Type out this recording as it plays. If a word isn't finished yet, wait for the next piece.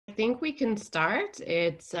think we can start.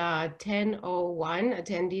 It's 10:01.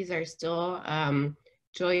 Attendees are still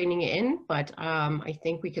joining in, but I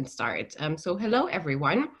think we can start. So hello,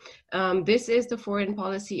 everyone. This is the Foreign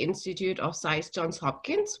Policy Institute of SAIS Johns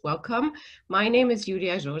Hopkins. Welcome. My name is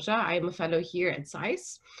Julia Joja. I am a fellow here at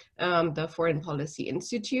SAIS, the Foreign Policy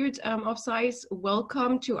Institute of SAIS.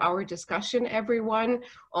 Welcome to our discussion, everyone,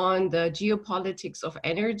 on the geopolitics of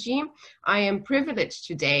energy. I am privileged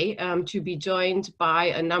today to be joined by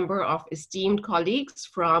a number of esteemed colleagues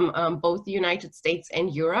from both the United States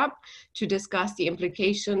and Europe to discuss the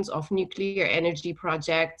implications of nuclear energy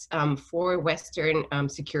projects for Western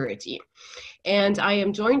security. And I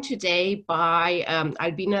am joined today by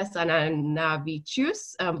Albina Zananavičius,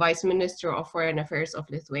 Vice Minister of Foreign Affairs of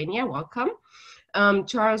Lithuania. Welcome.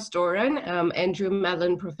 Charles Doran, Andrew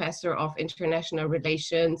Mellon Professor of International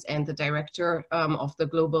Relations and the Director of the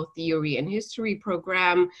Global Theory and History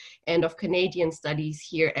Program and of Canadian Studies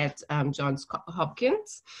here at Johns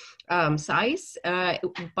Hopkins, SAIS,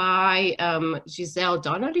 by Giselle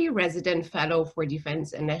Donnelly, Resident Fellow for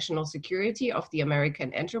Defense and National Security of the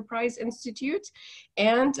American Enterprise Institute,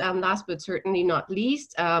 and last but certainly not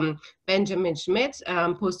least, Benjamin Schmidt,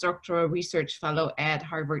 Postdoctoral Research Fellow at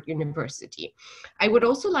Harvard University. I would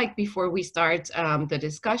also like, before we start the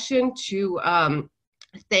discussion, to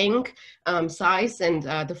thank SAIS and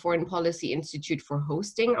the Foreign Policy Institute for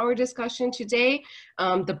hosting our discussion today.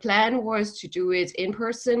 The plan was to do it in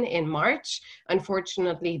person in March.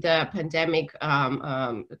 Unfortunately, the pandemic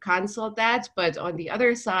canceled that, but on the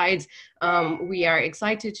other side, we are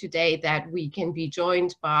excited today that we can be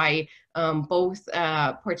joined by both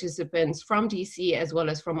participants from DC as well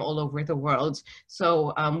as from all over the world.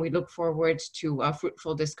 So we look forward to a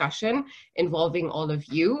fruitful discussion involving all of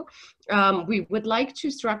you. We would like to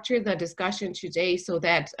structure the discussion today so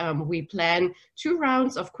that we plan 2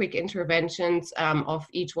 rounds of quick interventions of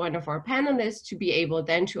each one of our panelists to be able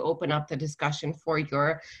then to open up the discussion for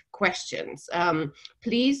your questions.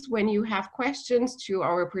 Please, when you have questions to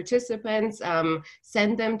our participants,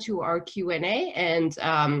 send them to our Q&A, and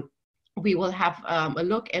we will have a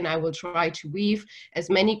look, and I will try to weave as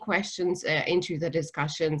many questions into the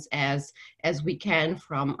discussions as we can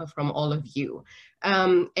from all of you.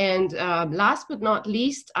 Last but not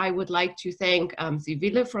least, I would like to thank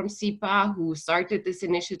Sibylle from SIPA, who started this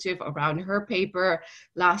initiative around her paper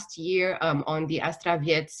last year on the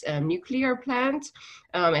Astravets nuclear plant.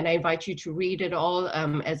 And I invite you to read it all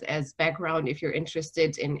as background if you're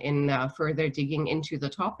interested in further digging into the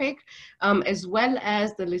topic, as well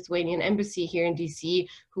as the Lithuanian embassy here in DC,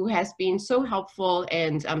 who has been so helpful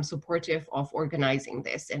and supportive of organizing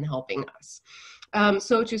this and helping us.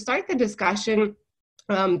 So to start the discussion,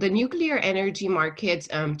 the nuclear energy market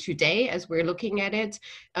today, as we're looking at it,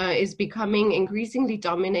 is becoming increasingly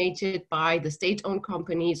dominated by the state-owned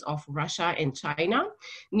companies of Russia and China.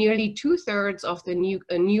 Nearly 2/3 of the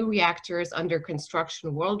new reactors under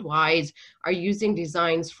construction worldwide are using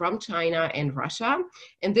designs from China and Russia.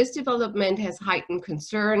 And this development has heightened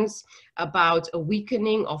concerns about a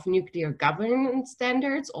weakening of nuclear governance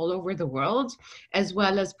standards all over the world, as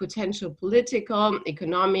well as potential political,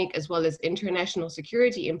 economic, as well as international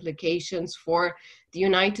security implications for the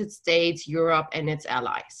United States, Europe, and its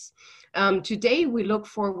allies. Today, we look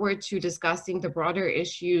forward to discussing the broader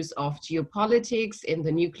issues of geopolitics in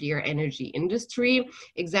the nuclear energy industry,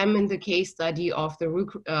 examine the case study of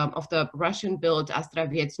the Russian-built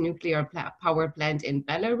Astravets nuclear power plant in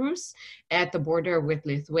Belarus at the border with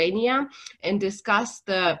Lithuania, and discuss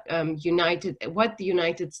what the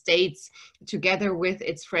United States, together with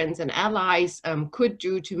its friends and allies, could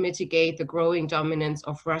do to mitigate the growing dominance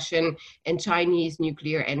of Russian and Chinese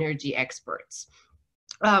nuclear energy experts.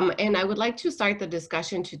 And I would like to start the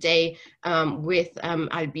discussion today with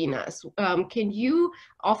Albina. Can you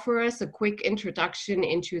offer us a quick introduction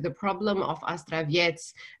into the problem of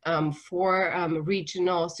Astravets for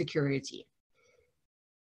regional security?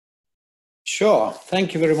 Sure,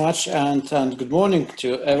 thank you very much, and good morning to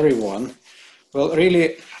everyone. Well, really,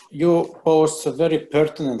 you posed very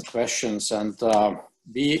pertinent questions, and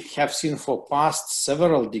we have seen for past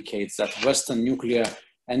several decades that Western nuclear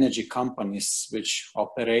energy companies, which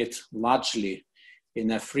operate largely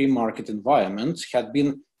in a free market environment, had been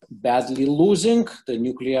badly losing the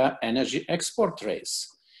nuclear energy export race.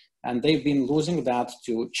 And they've been losing that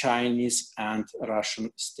to Chinese and Russian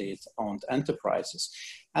state-owned enterprises.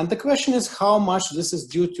 And the question is how much this is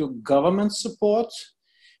due to government support,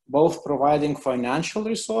 both providing financial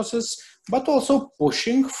resources, but also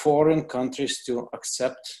pushing foreign countries to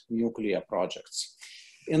accept nuclear projects.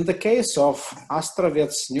 In the case of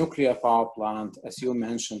Astravets nuclear power plant, as you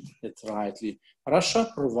mentioned it rightly,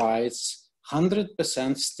 Russia provides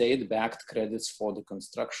 100% state-backed credits for the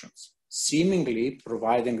constructions, seemingly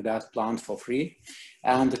providing that plant for free,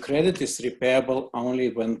 and the credit is repayable only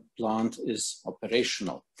when plant is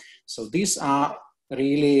operational. So these are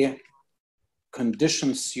really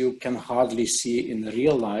conditions you can hardly see in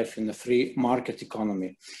real life in the free market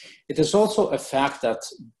economy. It is also a fact that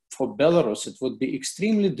for Belarus, it would be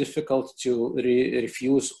extremely difficult to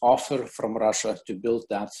refuse offer from Russia to build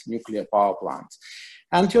that nuclear power plant.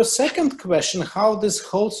 And your second question, how this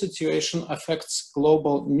whole situation affects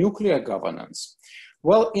global nuclear governance?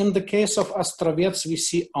 Well, in the case of Astravets, we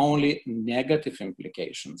see only negative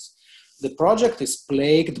implications. The project is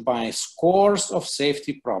plagued by scores of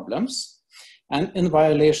safety problems and in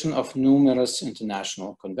violation of numerous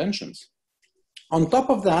international conventions. On top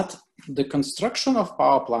of that, the construction of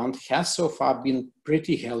power plant has so far been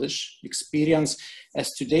pretty hellish experience,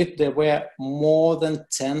 as to date there were more than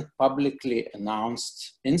 10 publicly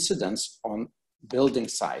announced incidents on building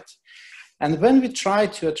site. And when we try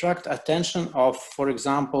to attract attention of, for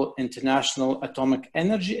example, International Atomic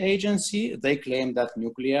Energy Agency, they claim that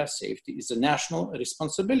nuclear safety is a national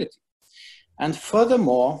responsibility. And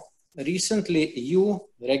furthermore, recently, EU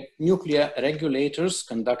nuclear regulators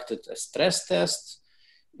conducted a stress test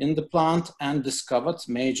in the plant and discovered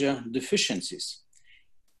major deficiencies.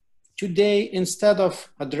 Today, instead of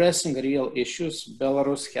addressing real issues,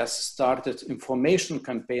 Belarus has started an information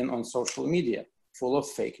campaign on social media full of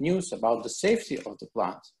fake news about the safety of the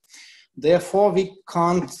plant. Therefore, we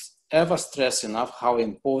can't ever stress enough how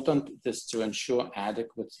important it is to ensure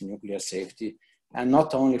adequate nuclear safety, and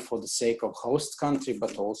not only for the sake of host country,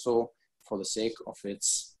 but also for the sake of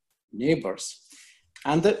its neighbors.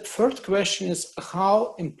 And the third question is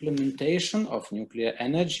how implementation of nuclear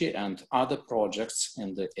energy and other projects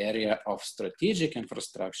in the area of strategic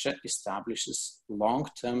infrastructure establishes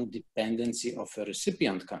long-term dependency of a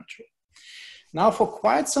recipient country. Now, for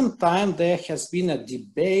quite some time, there has been a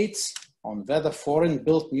debate on whether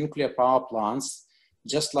foreign-built nuclear power plants,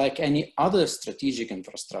 just like any other strategic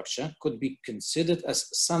infrastructure, could be considered as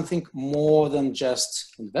something more than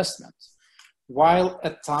just investment. While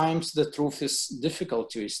at times the truth is difficult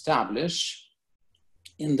to establish,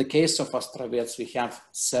 in the case of Astravets, we have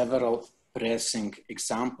several pressing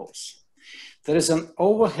examples. There is an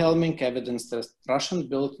overwhelming evidence that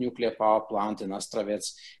Russian-built nuclear power plant in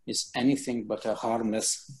Astravets is anything but a harmless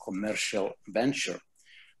commercial venture.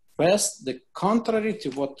 First, the contrary to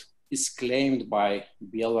what is claimed by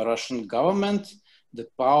Belarusian government, the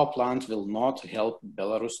power plant will not help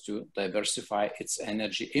Belarus to diversify its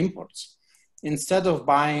energy imports. Instead of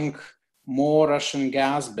buying more Russian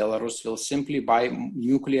gas, Belarus will simply buy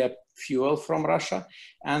nuclear fuel from Russia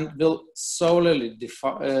and will solely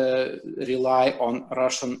rely on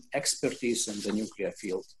Russian expertise in the nuclear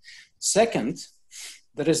field. Second,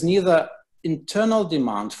 there is neither internal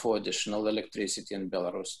demand for additional electricity in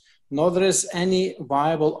Belarus, nor there is any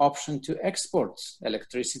viable option to export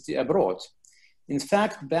electricity abroad. In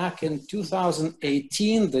fact, back in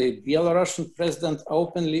 2018, the Belarusian president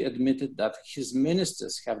openly admitted that his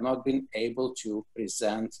ministers have not been able to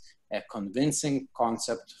present a convincing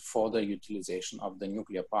concept for the utilization of the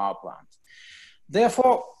nuclear power plant.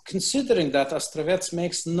 Therefore, considering that Astravets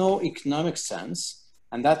makes no economic sense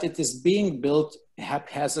and that it is being built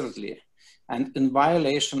haphazardly and in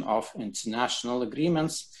violation of international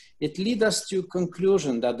agreements, it leads us to the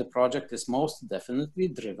conclusion that the project is most definitely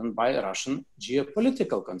driven by Russian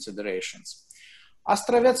geopolitical considerations.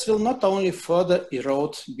 Astravets will not only further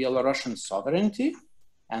erode Belarusian sovereignty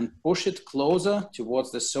and push it closer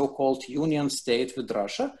towards the so-called union state with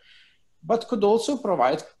Russia, but could also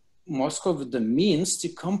provide Moscow with the means to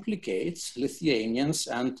complicate Lithuania's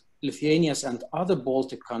and other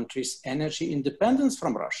Baltic countries' energy independence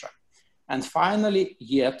from Russia. And finally,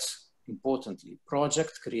 yet importantly,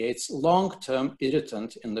 project creates long-term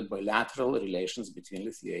irritant in the bilateral relations between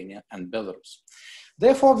Lithuania and Belarus.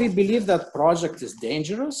 Therefore, we believe that project is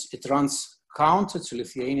dangerous. It runs counter to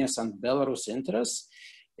Lithuania's and Belarus interests.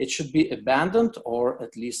 It should be abandoned or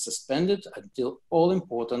at least suspended until all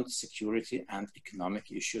important security and economic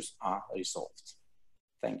issues are resolved.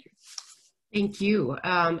 Thank you. Thank you.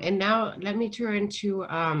 And now let me turn to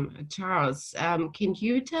Charles. Can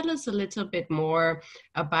you tell us a little bit more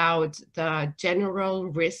about the general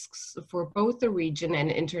risks for both the region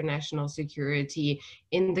and international security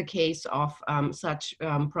in the case of such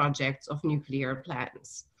projects of nuclear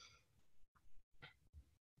plants?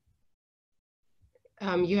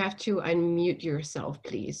 You have to unmute yourself,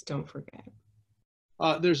 please. Don't forget.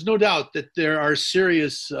 There's no doubt that there are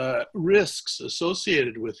serious risks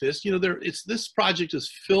associated with this. You know, this project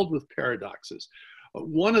is filled with paradoxes.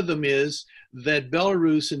 One of them is that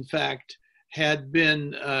Belarus, in fact, had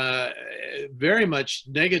been very much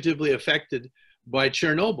negatively affected by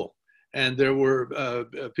Chernobyl. And there were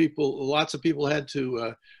lots of people had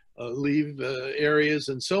to leave areas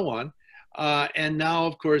and so on. And now,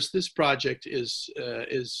 of course, this project is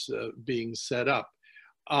being set up.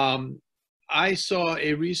 I saw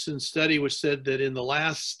a recent study which said that in the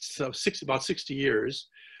last about 60 years,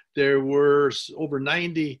 there were over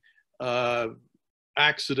 90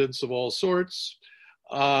 accidents of all sorts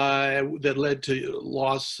that led to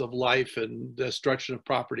loss of life and destruction of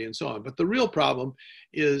property and so on. But the real problem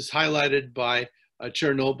is highlighted by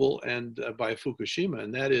Chernobyl and by Fukushima,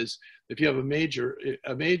 and that is if you have a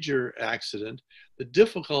major accident, the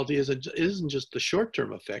difficulty isn't just the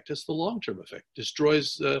short-term effect; it's the long-term effect.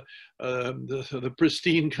 Destroys the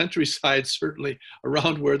pristine countryside, certainly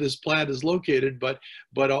around where this plant is located, but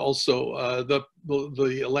also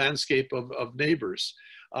the landscape of neighbors.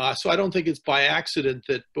 So I don't think it's by accident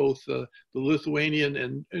that both the Lithuanian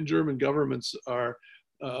and German governments are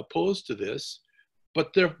opposed to this.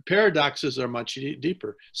 But their paradoxes are much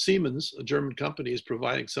deeper. Siemens, a German company, is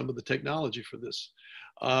providing some of the technology for this.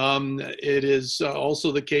 It is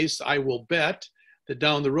also the case, I will bet, that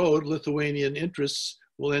down the road, Lithuanian interests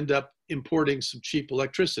will end up importing some cheap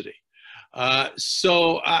electricity.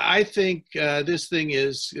 So I think this thing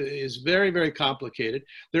is very, very complicated.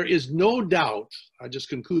 There is no doubt, I just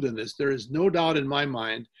conclude on this, there is no doubt in my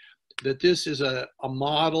mind that this is a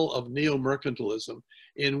model of neo-mercantilism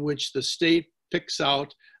in which the state picks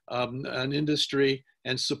out an industry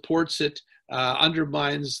and supports it,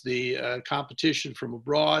 undermines the competition from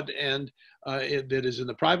abroad and that is in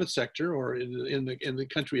the private sector or in the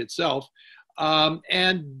country itself,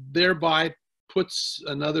 and thereby puts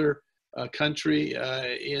another country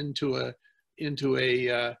into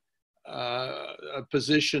a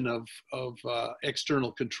position of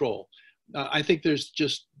external control. I think there's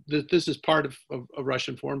just that this is part of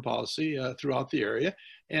Russian foreign policy throughout the area,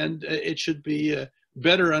 and it should be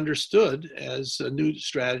better understood as a new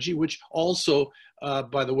strategy, which also,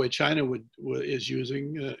 by the way, China is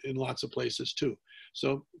using in lots of places too.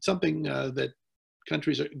 So it's something that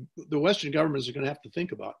the Western governments are going to have to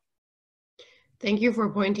think about. Thank you for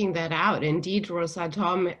pointing that out. Indeed,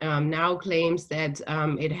 Rosatom now claims that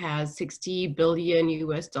it has $60 billion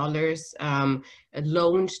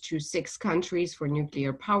loaned to 6 countries for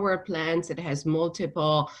nuclear power plants. It has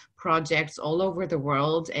multiple projects all over the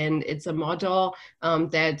world, and it's a model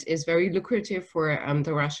that is very lucrative for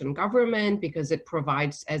the Russian government because it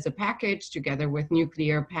provides as a package together with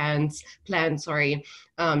nuclear plants,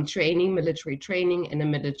 training, military training, and a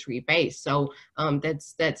military base. So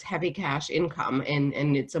that's heavy cash income,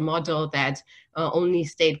 and it's a model that only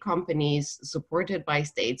state companies supported by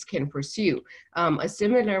states can pursue. A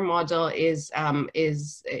similar model is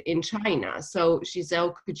in China. So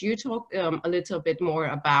Giselle, could you talk a little bit more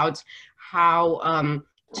about how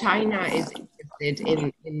China is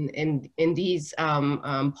interested in these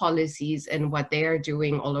policies and what they are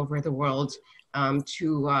doing all over the world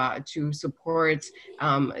to support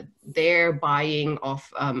their buying of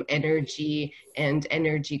energy and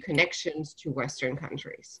energy connections to Western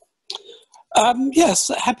countries?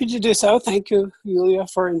 Yes, happy to do so. Thank you, Julia,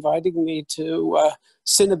 for inviting me to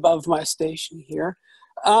sit above my station here.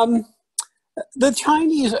 The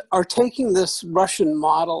Chinese are taking this Russian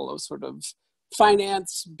model of sort of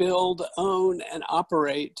finance, build, own, and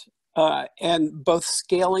operate, and both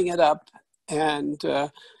scaling it up and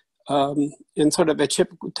in sort of a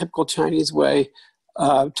typical Chinese way,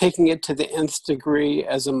 taking it to the nth degree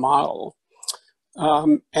as a model.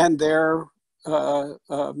 And their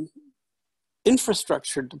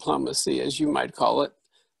infrastructure diplomacy, as you might call it,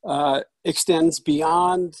 extends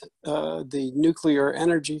beyond the nuclear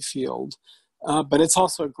energy field, but it's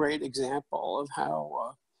also a great example of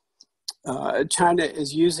how China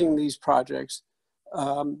is using these projects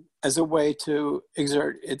as a way to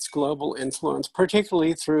exert its global influence,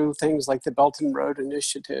 particularly through things like the Belt and Road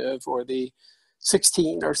Initiative or the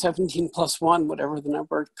 16 or 17+1, whatever the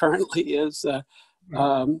number currently is,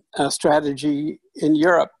 strategy in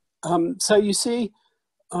Europe. So you see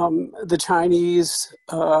the Chinese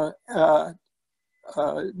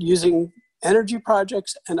using energy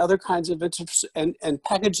projects and other kinds of interests and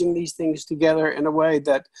packaging these things together in a way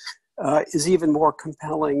that is even more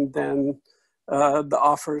compelling than the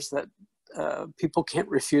offers that people can't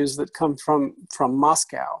refuse that come from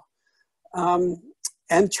Moscow.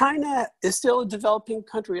 And China is still a developing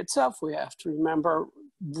country itself, we have to remember,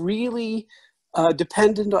 really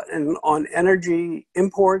dependent on energy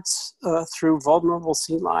imports through vulnerable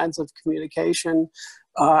sea lines of communication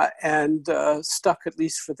and stuck, at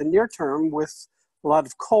least for the near term, with a lot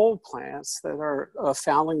of coal plants that are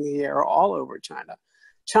fouling the air all over China.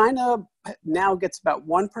 China now gets about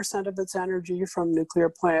 1% of its energy from nuclear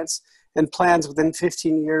plants and plans within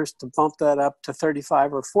 15 years to bump that up to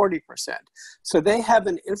 35 or 40%. So they have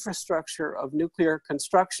an infrastructure of nuclear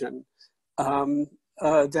construction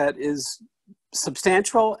that is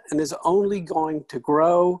substantial and is only going to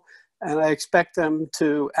grow. And I expect them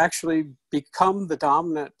to actually become the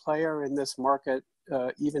dominant player in this market,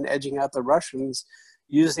 even edging out the Russians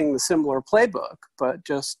using the similar playbook, but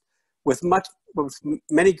just with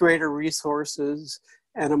many greater resources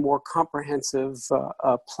and a more comprehensive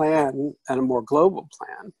plan and a more global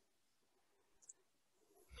plan.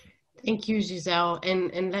 Thank you, Giselle.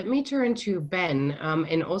 And let me turn to Ben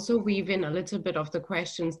and also weave in a little bit of the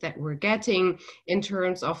questions that we're getting in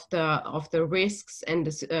terms of the risks and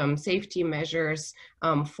the safety measures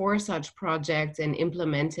for such projects and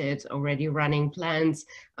implemented already running plans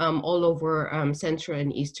all over Central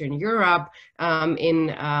and Eastern Europe. In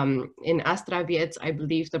Astravets, I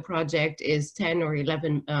believe the project is 10 or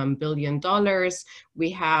 11 billion dollars. We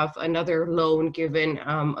have another loan given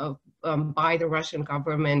by the Russian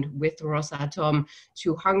government with Rosatom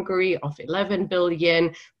to Hungary of 11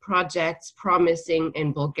 billion, projects promising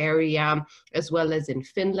in Bulgaria as well as in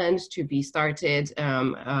Finland to be started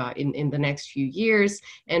in the next few years.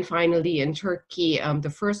 And finally in Turkey, the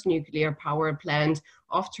first nuclear power plant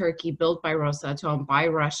of Turkey built by Rosatom by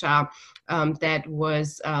Russia that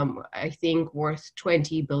was, I think, worth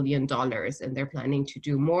 $20 billion. And they're planning to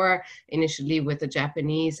do more initially with the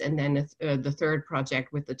Japanese and then the third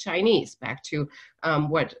project with the Chinese, back to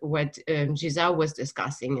what Giselle was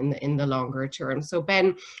discussing in the longer term. So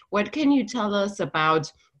Ben, what can you tell us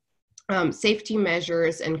about safety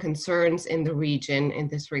measures and concerns in the region in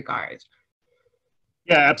this regard?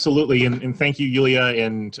 Yeah, absolutely, and thank you, Yulia.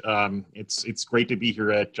 And it's great to be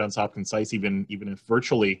here at Johns Hopkins SAIS, even if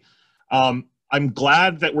virtually. I'm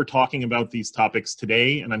glad that we're talking about these topics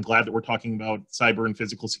today, and I'm glad that we're talking about cyber and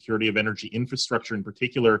physical security of energy infrastructure in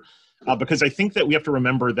particular, because I think that we have to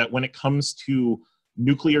remember that when it comes to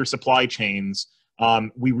nuclear supply chains,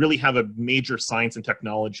 we really have a major science and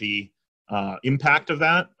technology impact of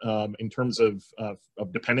that in terms of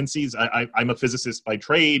dependencies. I'm a physicist by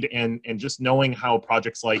trade, and just knowing how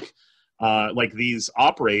projects like these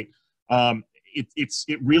operate,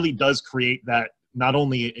 it really does create that not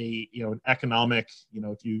only an economic,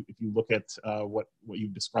 if you look at what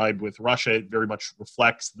you've described with Russia, it very much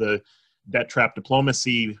reflects the debt trap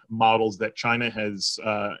diplomacy models that China has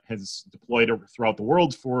deployed throughout the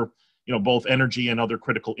world for both energy and other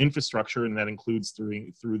critical infrastructure, and that includes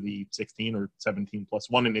through the 16 or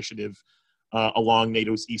 17+1 initiative along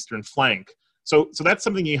NATO's eastern flank. So that's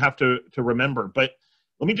something you have to remember. But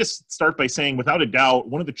let me just start by saying, without a doubt,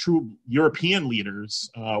 one of the true European leaders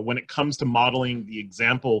when it comes to modeling the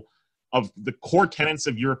example of the core tenets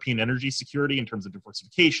of European energy security in terms of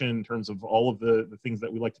diversification, in terms of all of the things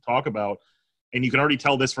that we like to talk about, and you can already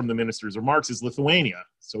tell this from the minister's remarks, is Lithuania.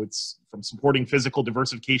 So it's from supporting physical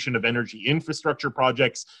diversification of energy infrastructure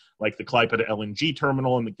projects like the Klaipėda LNG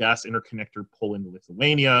terminal and the gas interconnector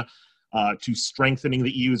Poland-Lithuania, to strengthening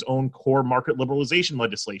the EU's own core market liberalization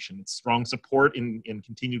legislation. It's strong support in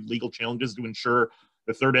continued legal challenges to ensure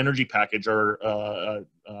the third energy package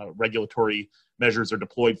regulatory measures are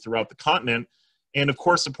deployed throughout the continent. And of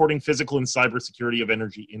course, supporting physical and cyber security of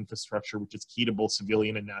energy infrastructure, which is key to both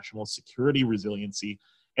civilian and national security resiliency.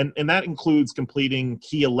 And that includes completing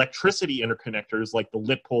key electricity interconnectors like the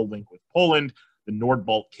Litpol link with Poland, the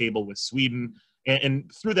Nordbolt cable with Sweden.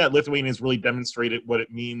 And through that, Lithuania has really demonstrated what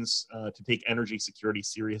it means to take energy security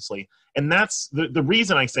seriously. And that's the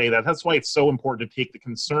reason I say that. That's why it's so important to take the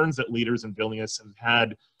concerns that leaders in Vilnius have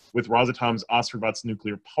had with Rosatom's Astravets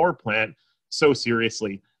nuclear power plant so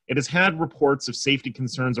seriously. It has had reports of safety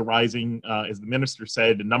concerns arising, as the minister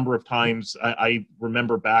said, a number of times. I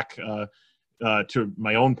remember back to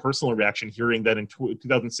my own personal reaction, hearing that in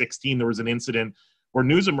 2016 there was an incident where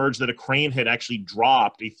news emerged that a crane had actually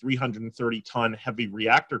dropped a 330-ton heavy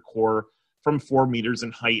reactor core from 4 meters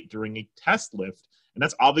in height during a test lift. And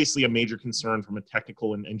that's obviously a major concern from a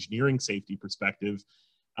technical and engineering safety perspective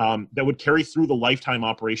that would carry through the lifetime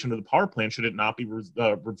operation of the power plant should it not be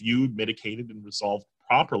reviewed, mitigated, and resolved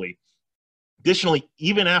properly. Additionally,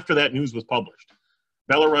 even after that news was published,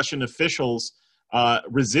 Belarusian officials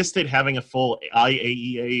resisted having a full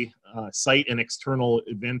IAEA site and external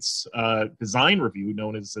events design review,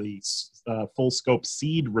 known as the full scope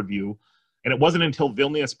SEED review. And it wasn't until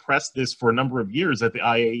Vilnius pressed this for a number of years that the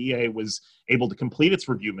IAEA was able to complete its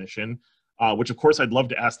review mission, which of course I'd love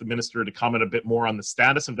to ask the minister to comment a bit more on the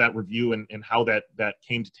status of that review and how that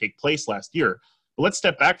came to take place last year. But let's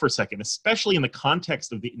step back for a second, especially in the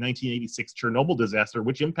context of the 1986 Chernobyl disaster,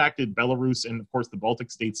 which impacted Belarus and, of course, the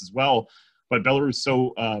Baltic states as well. But Belarus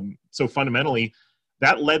so fundamentally,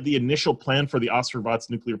 that led the initial plan for the Astravets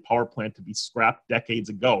nuclear power plant to be scrapped decades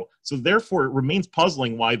ago. So therefore, it remains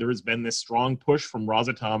puzzling why there has been this strong push from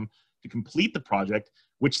Rosatom to complete the project,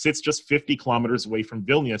 which sits just 50 kilometers away from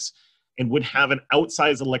Vilnius and would have an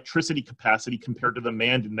outsized electricity capacity compared to the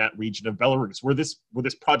demand in that region of Belarus. Where this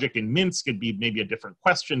project in Minsk could be maybe a different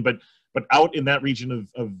question, but out in that region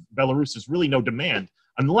of Belarus, there's really no demand.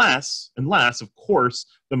 Unless, of course,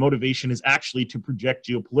 the motivation is actually to project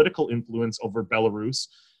geopolitical influence over Belarus,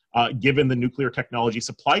 given the nuclear technology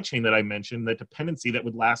supply chain that I mentioned, the dependency that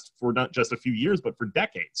would last for not just a few years, but for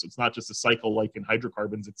decades. So it's not just a cycle like in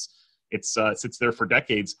hydrocarbons, it sits there for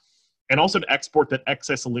decades. And also to export that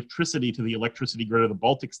excess electricity to the electricity grid of the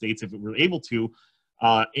Baltic states, if it were able to,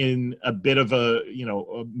 in a bit of a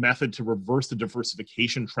method to reverse the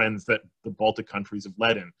diversification trends that the Baltic countries have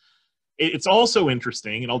led in. It's also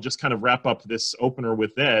interesting, and I'll just kind of wrap up this opener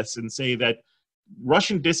with this and say that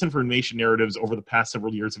Russian disinformation narratives over the past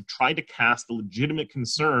several years have tried to cast the legitimate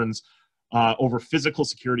concerns over physical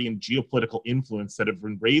security and geopolitical influence that have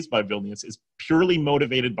been raised by Vilnius is purely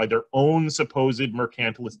motivated by their own supposed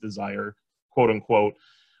mercantilist desire, quote unquote,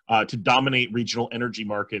 to dominate regional energy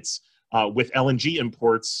markets with LNG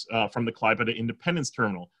imports from the Klaipėda Independence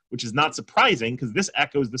Terminal, which is not surprising because this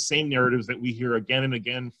echoes the same narratives that we hear again and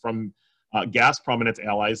again from Gazprom and its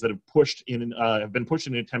allies that have been pushed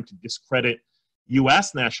in an attempt to discredit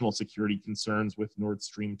U.S. national security concerns with Nord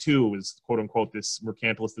Stream 2 is, quote unquote, this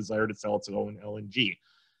mercantilist desire to sell its own LNG.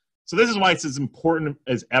 So this is why it's as important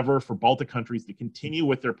as ever for Baltic countries to continue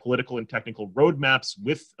with their political and technical roadmaps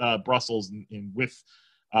with Brussels and with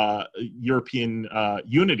European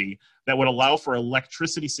unity that would allow for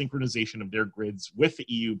electricity synchronization of their grids with the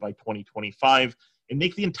EU by 2025 and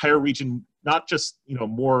make the entire region not just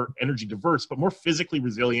more energy diverse, but more physically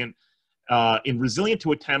resilient and resilient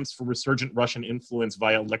to attempts for resurgent Russian influence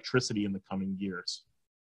via electricity in the coming years.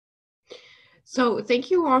 So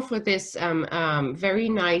thank you all for this very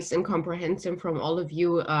nice and comprehensive from all of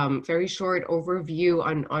you, very short overview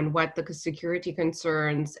on what the security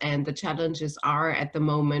concerns and the challenges are at the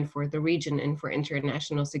moment for the region and for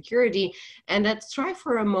international security. And let's try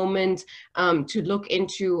for a moment to look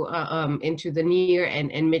into the near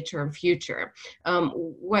and midterm future.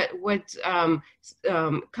 What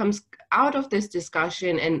comes out of this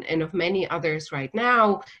discussion and of many others right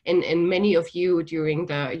now, and many of you during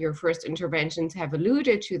your first interventions have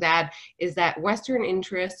alluded to that, is that Western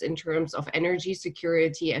interests in terms of energy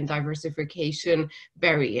security and diversification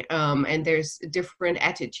vary, and there's different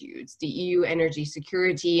attitudes. The EU energy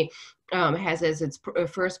security has as its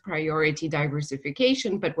first priority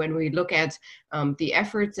diversification, but when we look at the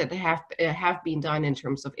efforts that have been done in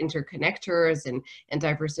terms of interconnectors and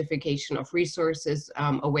diversification of resources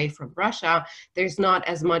away from Russia, there's not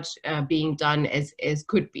as much being done as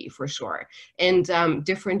could be, for sure. And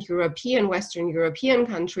different Western European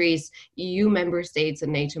countries, EU member states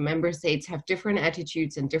and NATO member states have different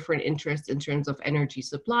attitudes and different interests in terms of energy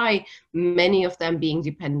supply, many of them being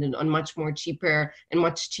dependent on much cheaper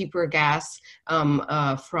gas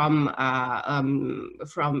from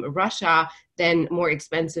Russia than more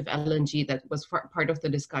expensive LNG that was part of the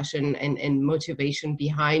discussion and motivation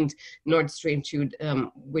behind Nord Stream 2,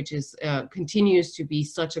 which is continues to be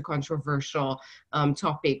such a controversial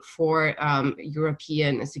topic for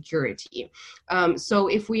European security. So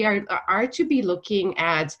if we are to be looking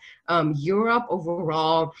at Europe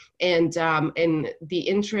overall and the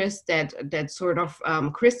interest that sort of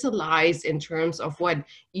crystallize in terms of what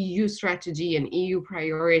EU strategy and EU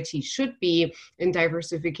priority should be in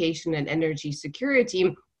diversification and energy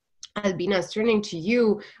security, Albina, turning to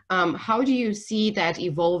you, how do you see that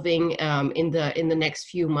evolving in the next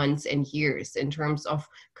few months and years in terms of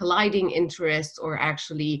colliding interests or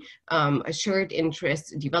actually a shared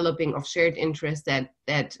interest, developing of shared interests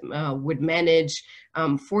that would manage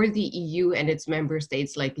for the EU and its member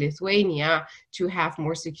states like Lithuania to have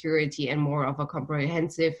more security and more of a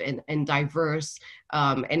comprehensive and diverse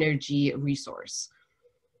energy resource?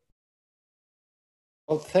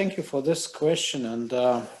 Well, thank you for this question, and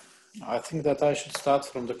I think that I should start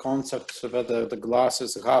from the concept whether the glass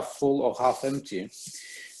is half full or half empty,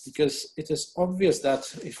 because it is obvious that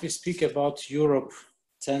if we speak about Europe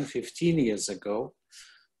 10, 15 years ago,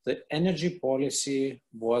 the energy policy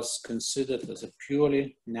was considered as a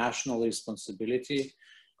purely national responsibility,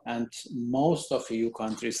 and most of EU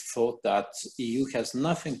countries thought that EU has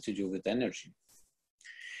nothing to do with energy.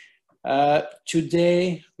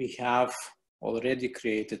 Today, we have already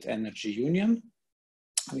created energy union,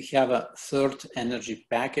 we have a third energy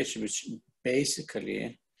package, which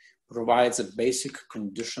basically provides the basic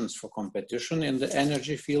conditions for competition in the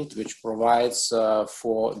energy field, which provides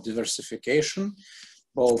for diversification,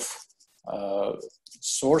 both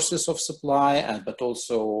sources of supply, but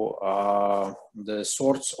also the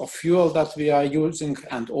sorts of fuel that we are using,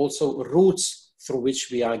 and also routes through which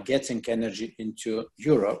we are getting energy into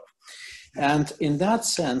Europe. And in that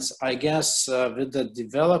sense, I guess with the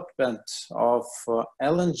development of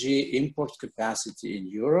LNG import capacity in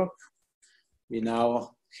Europe, we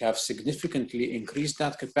now have significantly increased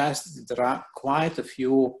that capacity. There are quite a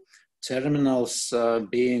few terminals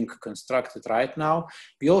being constructed right now.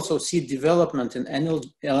 We also see development in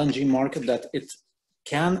LNG market that it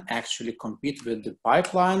can actually compete with the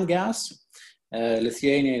pipeline gas.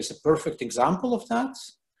 Lithuania is a perfect example of that.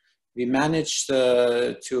 We managed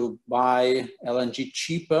to buy LNG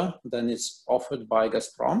cheaper than it's offered by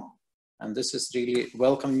Gazprom. And this is really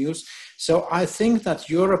welcome news. So I think that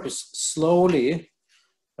Europe is slowly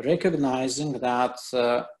recognizing that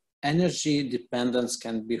energy dependence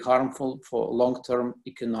can be harmful for long-term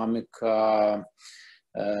economic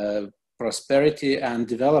prosperity and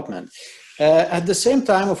development. At the same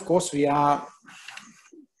time, of course, we are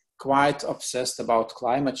quite obsessed about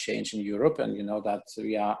climate change in Europe, and you know that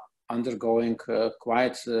we are undergoing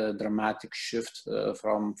quite a dramatic shift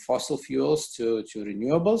from fossil fuels to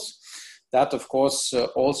renewables. That, of course,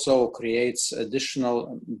 also creates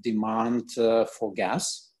additional demand for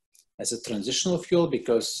gas as a transitional fuel,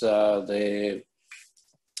 because the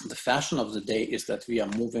fashion of the day is that we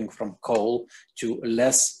are moving from coal to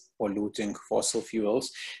less polluting fossil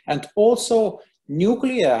fuels. And also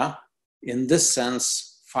nuclear, in this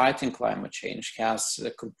sense, fighting climate change has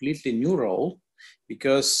a completely new role,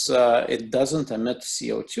 because it doesn't emit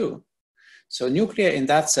CO2. So nuclear in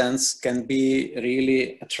that sense can be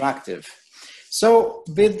really attractive. So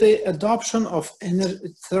with the adoption of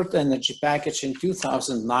third energy package in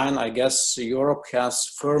 2009, I guess Europe has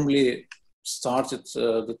firmly started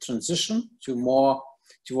the transition to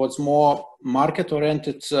towards more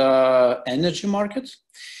market-oriented energy market,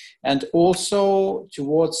 and also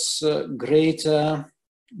towards greater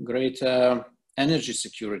energy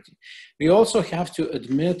security. We also have to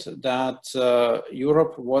admit that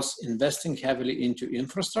Europe was investing heavily into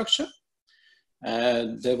infrastructure.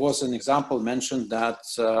 There was an example mentioned that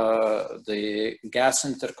the gas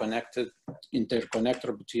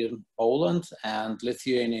interconnector between Poland and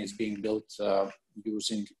Lithuania is being built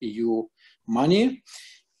using EU money.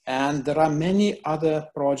 And there are many other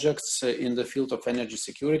projects in the field of energy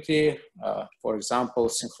security. For example,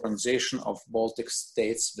 synchronization of Baltic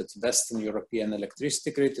states with Western European electricity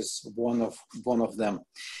grid is one of them.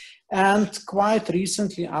 And quite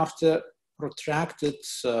recently, after protracted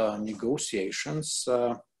negotiations,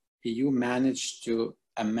 EU managed to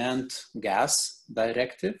amend gas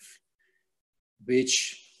directive,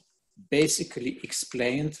 which basically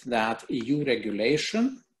explained that EU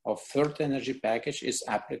regulation of third energy package is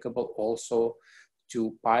applicable also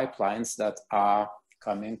to pipelines that are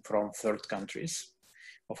coming from third countries.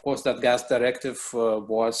 Of course, that gas directive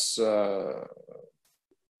was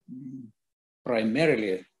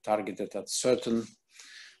primarily targeted at certain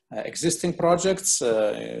existing projects,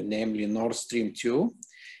 namely Nord Stream 2.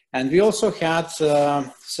 And we also had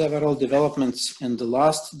several developments in the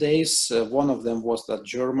last days. One of them was that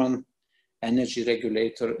German energy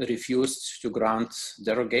regulator refused to grant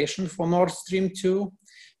derogation for Nord Stream 2,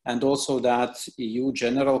 and also that EU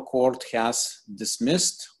General Court has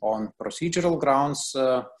dismissed on procedural grounds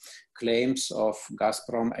claims of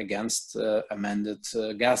Gazprom against amended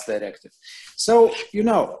gas directive. So, you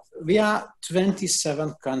know, we are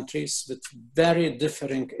 27 countries with very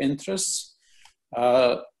differing interests.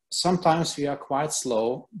 Sometimes we are quite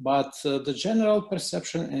slow, but the general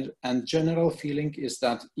perception and general feeling is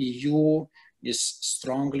that EU is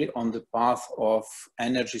strongly on the path of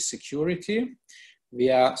energy security. We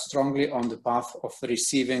are strongly on the path of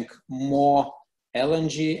receiving more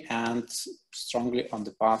LNG and strongly on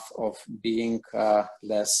the path of being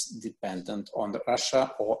less dependent on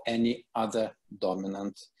Russia or any other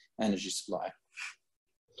dominant energy supply.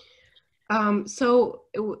 So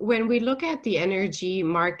when we look at the energy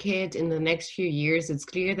market in the next few years, it's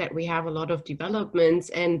clear that we have a lot of developments,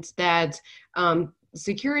 and that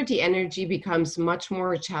security energy becomes much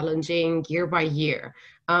more challenging year by year.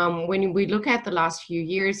 When we look at the last few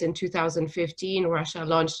years, in 2015, Russia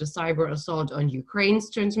launched a cyber assault on Ukraine's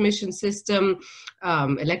transmission system,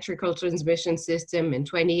 electrical transmission system. In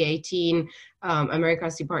 2018,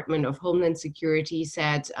 America's Department of Homeland Security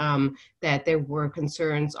said that there were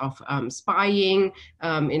concerns of spying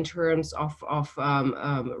in terms of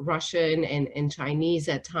Russian and Chinese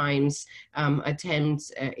at times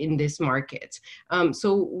attempts in this market.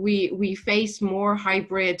 So we face more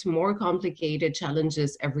hybrid, more complicated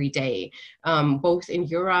challenges every day, both in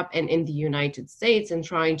Europe and in the United States, and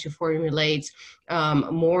trying to formulate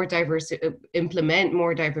implement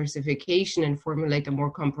more diversification and formulate a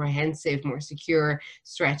more comprehensive, more secure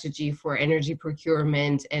strategy for energy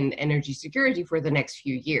procurement and energy security for the next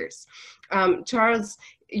few years. Charles,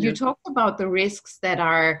 you talked about the risks that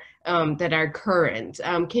are current.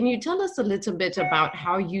 Can you tell us a little bit about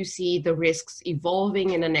how you see the risks evolving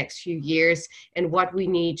in the next few years, and what we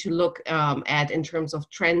need to look at in terms of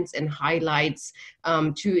trends and highlights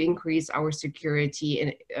to increase our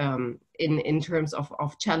security in terms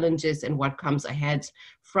of challenges and what comes ahead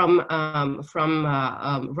from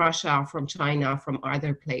Russia, from China, from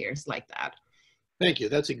other players like that? Thank you.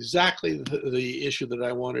 That's exactly the issue that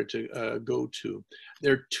I wanted to go to.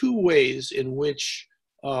 There are two ways in which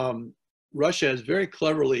Russia has very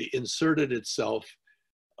cleverly inserted itself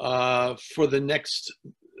for the next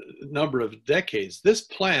number of decades. This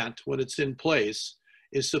plant, when it's in place,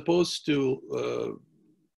 is supposed to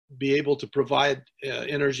be able to provide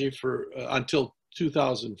energy for until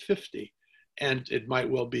 2050, and it might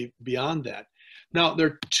well be beyond that. Now, there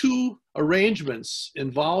are two arrangements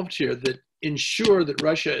involved here that ensure that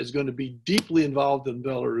Russia is going to be deeply involved in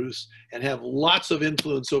Belarus and have lots of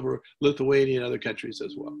influence over Lithuania and other countries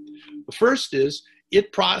as well. The first is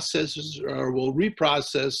it processes or will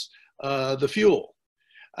reprocess the fuel.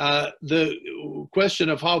 The question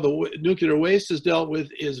of how the nuclear waste is dealt with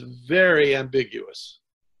is very ambiguous.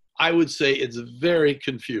 I would say it's very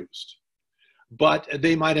confused, but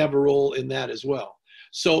they might have a role in that as well.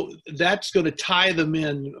 So that's going to tie them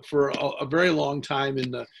in for a very long time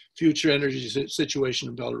in the future energy situation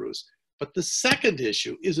in Belarus. But the second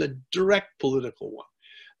issue is a direct political one.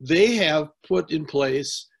 They have put in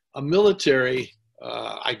place a military,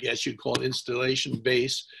 I guess you'd call it installation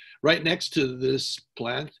base, right next to this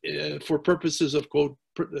plant for purposes of, quote,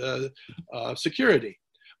 security.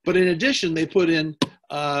 But in addition, they put in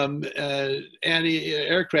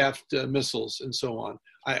anti-aircraft missiles and so on.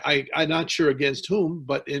 I'm not sure against whom,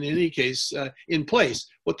 but in any case, in place.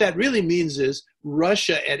 What that really means is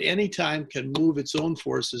Russia at any time can move its own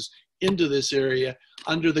forces into this area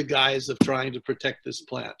under the guise of trying to protect this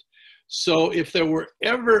plant. So if there were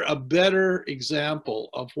ever a better example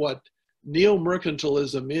of what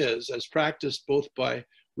neo-mercantilism is, as practiced both by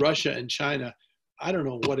Russia and China, I don't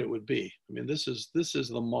know what it would be. I mean, this is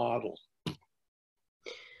the model.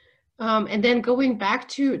 And then going back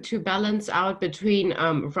to balance out between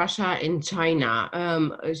Russia and China,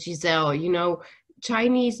 Giselle, you know,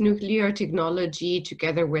 Chinese nuclear technology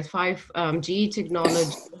together with 5G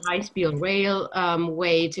technology, high-speed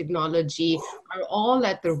railway technology are all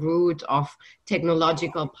at the root of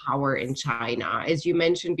technological power in China. As you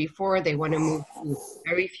mentioned before, they want to move to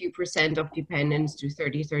very few percent of dependence to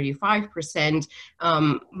 30-35%.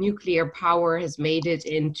 Nuclear power has made it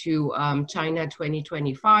into China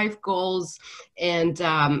 2025 goals, and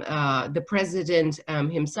the president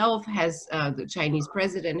himself has, the Chinese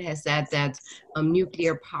president has said that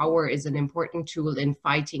nuclear power is an important tool in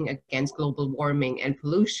fighting against global warming and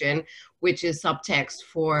pollution, which is subtext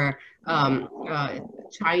for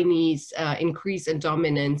Chinese increase in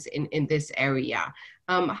dominance in this area.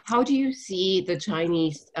 How do you see the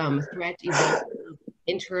Chinese threat evolving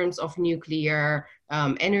in terms of nuclear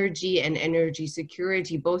energy and energy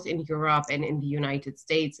security, both in Europe and in the United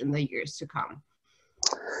States in the years to come?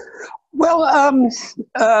 Well,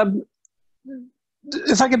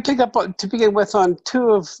 if I could pick up to begin with on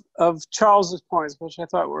two of Charles's points, which I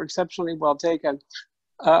thought were exceptionally well taken.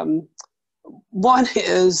 One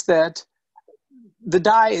is that the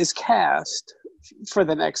die is cast for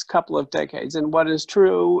the next couple of decades, and what is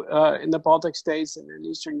true in the Baltic states and in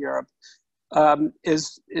Eastern Europe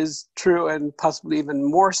is true, and possibly even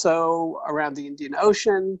more so around the Indian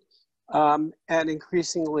Ocean, and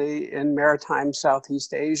increasingly in maritime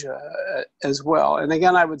Southeast Asia as well. And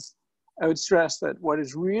again, I would stress that what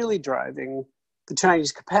is really driving the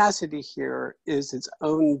Chinese capacity here is its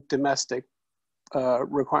own domestic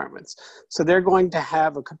requirements. So they're going to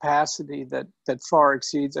have a capacity that far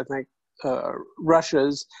exceeds, I think,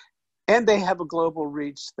 Russia's, and they have a global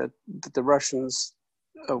reach that the Russians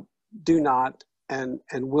do not and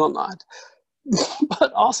will not.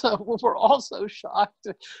 But also, we're also shocked.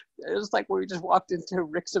 It's like we just walked into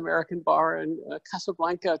Rick's American Bar in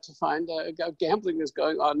Casablanca to find gambling is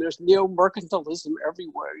going on. There's neo-mercantilism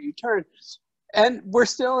everywhere you turn. And we're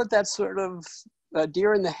still at that sort of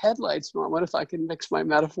deer in the headlights moment, if I can mix my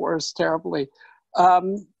metaphors terribly,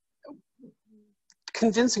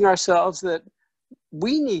 convincing ourselves that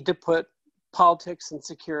we need to put politics and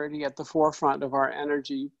security at the forefront of our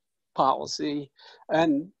energy policy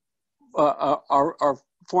and our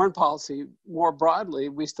foreign policy more broadly.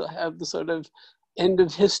 We still have the sort of end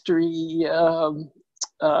of history,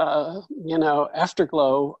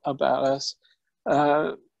 afterglow about us.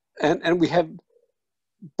 And we have,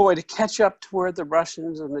 boy, to catch up to where the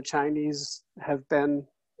Russians and the Chinese have been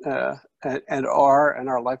and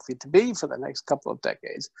are likely to be for the next couple of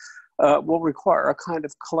decades, will require a kind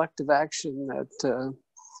of collective action that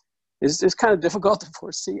is kind of difficult to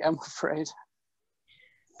foresee, I'm afraid.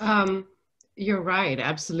 You're right,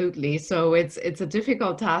 absolutely. So it's a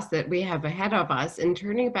difficult task that we have ahead of us. And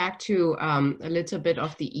turning back to a little bit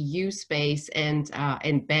of the EU space and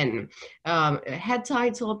Ben, head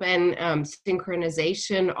title Ben,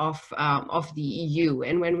 synchronization of the EU.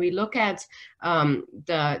 And when we look at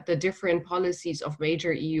the different policies of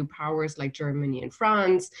major EU powers like Germany and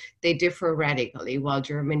France, they differ radically. While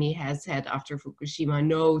Germany has said after Fukushima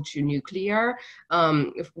no to nuclear,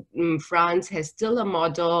 France has still a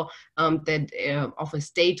model that of a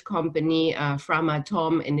state company,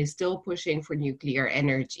 Framatome, and is still pushing for nuclear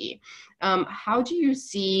energy. How do you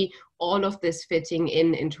see all of this fitting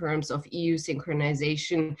in terms of EU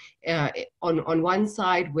synchronization on one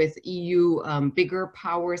side with EU bigger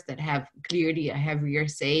powers that have clearly a heavier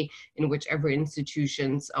say in whichever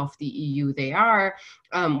institutions of the EU they are,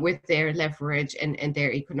 with their leverage and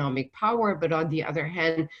their economic power, but on the other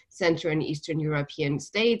hand, Central and Eastern European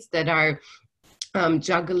states that are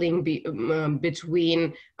juggling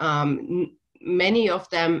between many of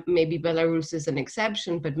them, maybe Belarus is an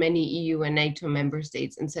exception, but many EU and NATO member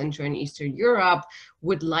states in Central and Eastern Europe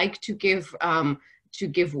would like to give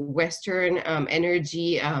Western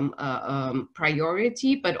energy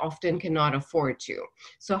priority, but often cannot afford to.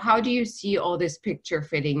 So how do you see all this picture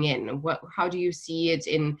fitting in? How do you see it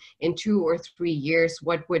in 2 or 3 years?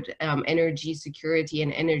 What would energy security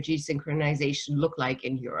and energy synchronization look like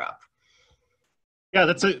in Europe? Yeah,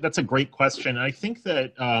 that's a great question. I think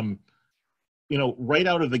that right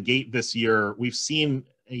out of the gate this year, we've seen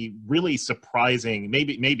a really surprising,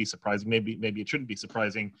 maybe surprising, maybe it shouldn't be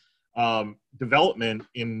surprising, development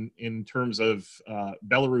in terms of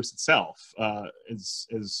Belarus itself. As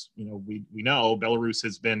we know, Belarus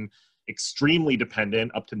has been extremely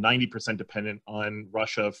dependent, up to 90% dependent on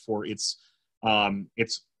Russia for its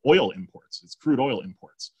oil imports, its crude oil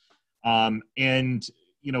imports, and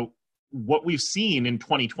what we've seen in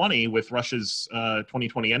 2020 with Russia's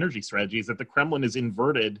 2020 energy strategy is that the Kremlin has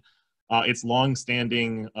inverted its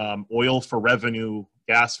longstanding oil for revenue,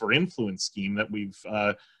 gas for influence scheme that we've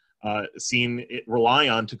seen it rely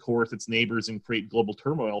on to coerce its neighbors and create global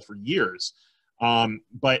turmoil for years.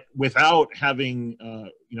 But without having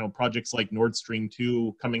projects like Nord Stream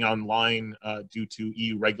 2 coming online due to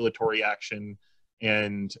EU regulatory action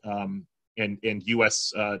and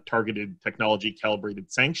U.S. targeted technology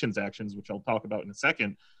calibrated sanctions actions, which I'll talk about in a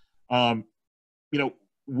second,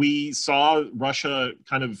 we saw Russia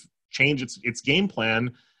kind of change its game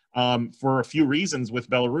plan for a few reasons with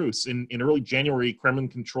Belarus. In early January,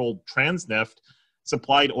 Kremlin-controlled Transneft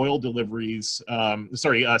suspended oil deliveries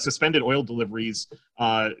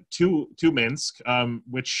to Minsk,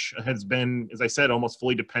 which has been, as I said, almost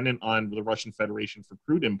fully dependent on the Russian Federation for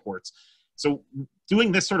crude imports. So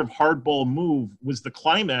doing this sort of hardball move was the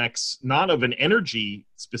climax, not of an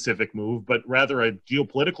energy-specific move, but rather a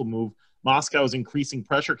geopolitical move. Moscow's increasing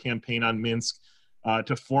pressure campaign on Minsk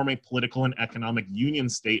to form a political and economic union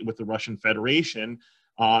state with the Russian Federation,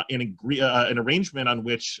 an arrangement on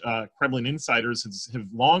which Kremlin insiders have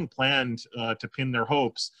long planned to pin their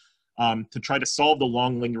hopes to try to solve the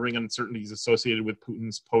long-lingering uncertainties associated with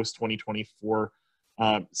Putin's post-2024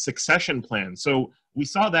 succession plan. So we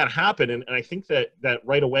saw that happen, and I think that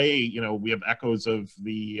right away, we have echoes of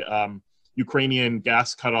the Ukrainian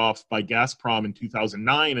gas cutoff by Gazprom in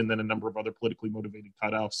 2009, and then a number of other politically motivated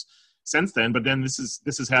cutoffs since then. But then this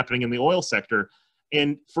is happening in the oil sector,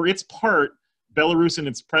 and for its part, Belarus and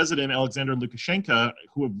its president Alexander Lukashenko,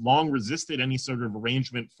 who have long resisted any sort of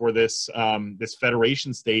arrangement for this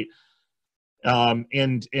federation state,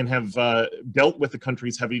 and have dealt with the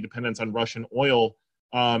country's heavy dependence on Russian oil,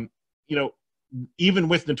 even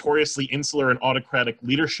with notoriously insular and autocratic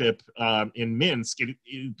leadership in Minsk, it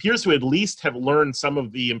appears to at least have learned some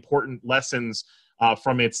of the important lessons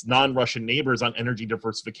from its non-Russian neighbors on energy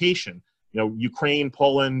diversification. Ukraine,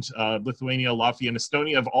 Poland, Lithuania, Latvia, and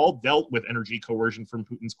Estonia have all dealt with energy coercion from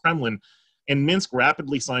Putin's Kremlin, and Minsk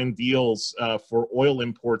rapidly signed deals for oil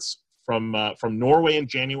imports from Norway in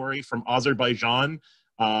January, from Azerbaijan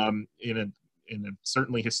in a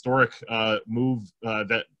certainly historic move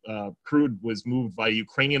that crude was moved by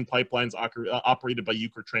Ukrainian pipelines operated by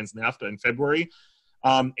Ukr-Transnafta in February,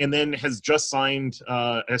 and then has just signed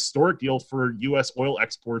a historic deal for U.S. oil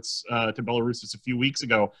exports to Belarus just a few weeks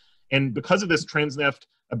ago. And because of this, Transneft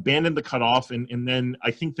abandoned the cutoff, and then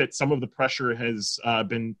I think that some of the pressure has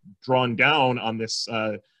been drawn down on this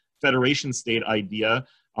federation state idea.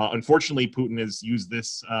 Unfortunately, Putin has used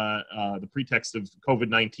this, the pretext of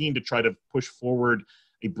COVID-19, to try to push forward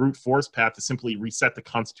a brute force path to simply reset the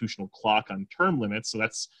constitutional clock on term limits. So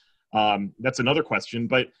that's another question.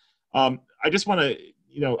 But I just want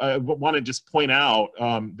to, just point out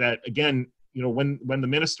that, again, when the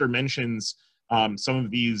minister mentions some of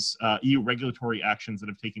these EU regulatory actions that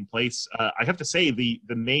have taken place, I have to say the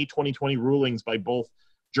May 2020 rulings by both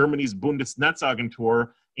Germany's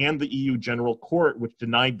Bundesnetzagentur and the EU General Court, which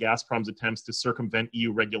denied Gazprom's attempts to circumvent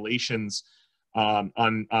EU regulations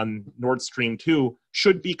on Nord Stream 2,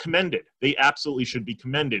 should be commended. They absolutely should be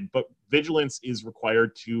commended, but vigilance is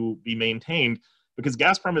required to be maintained, because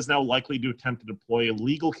Gazprom is now likely to attempt to deploy a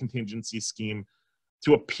legal contingency scheme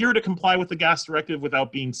to appear to comply with the gas directive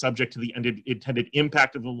without being subject to the intended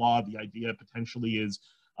impact of the law. The idea potentially is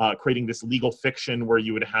creating this legal fiction where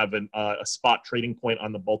you would have a spot trading point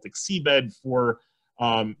on the Baltic seabed for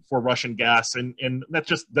Russian gas, and that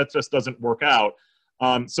just doesn't work out.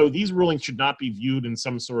 So these rulings should not be viewed in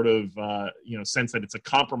some sort of sense that it's a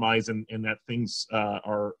compromise and that things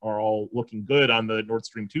are all looking good on the Nord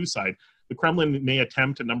Stream 2 side. The Kremlin may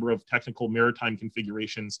attempt a number of technical maritime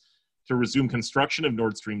configurations to resume construction of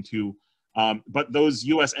Nord Stream 2, but those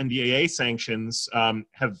U.S. NDAA sanctions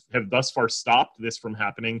have thus far stopped this from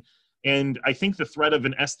happening. And I think the threat of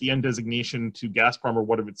an SDN designation to Gazprom or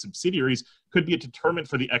one of its subsidiaries could be a deterrent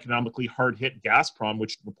for the economically hard-hit Gazprom,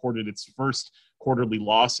 which reported its first quarterly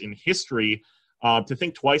loss in history, to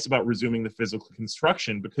think twice about resuming the physical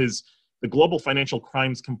construction, because the global financial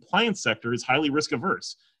crimes compliance sector is highly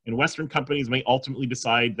risk-averse, and Western companies may ultimately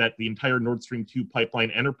decide that the entire Nord Stream 2 pipeline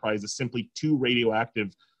enterprise is simply too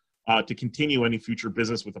radioactive to continue any future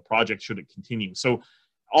business with the project should it continue. So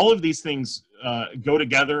all of these things go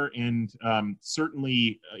together, and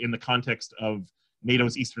certainly in the context of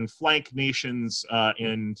NATO's eastern flank nations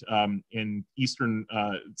and eastern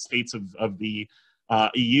states of the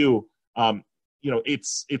EU,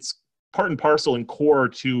 it's part and parcel and core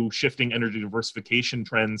to shifting energy diversification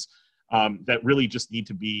trends that really just need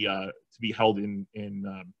to be held in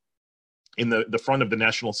the front of the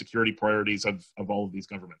national security priorities of all of these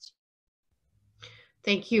governments.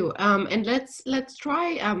 Thank you. And let's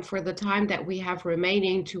try for the time that we have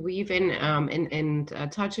remaining to weave in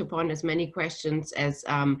and touch upon as many questions as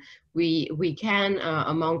we can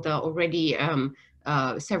among the already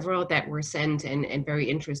several that were sent and very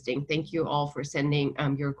interesting. Thank you all for sending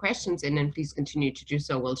your questions in, and please continue to do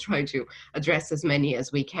so. We'll try to address as many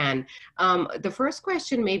as we can. The first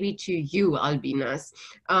question maybe to you, Albinas.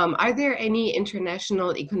 Are there any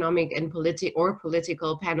international economic and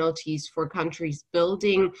political penalties for countries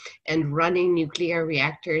building and running nuclear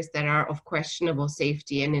reactors that are of questionable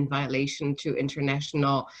safety and in violation to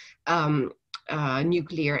international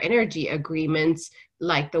nuclear energy agreements,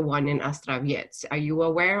 like the one in Astravets? Are you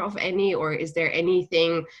aware of any, or is there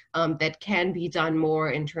anything that can be done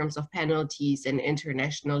more in terms of penalties and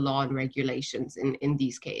international law and regulations in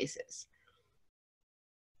these cases?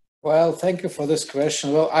 Well, thank you for this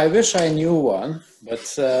question. Well, I wish I knew one,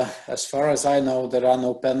 but as far as I know, there are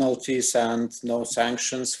no penalties and no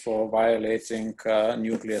sanctions for violating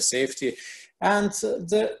nuclear safety. And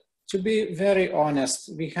to be very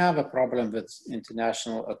honest, we have a problem with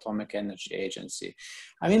International Atomic Energy Agency.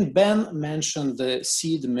 I mean, Ben mentioned the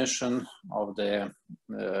seed mission of the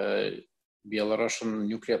Belarusian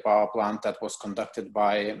nuclear power plant that was conducted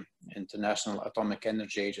by International Atomic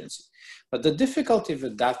Energy Agency. But the difficulty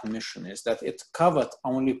with that mission is that it covered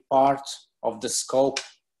only part of the scope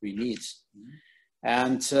we need.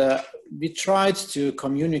 And we tried to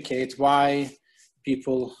communicate why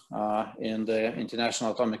people in the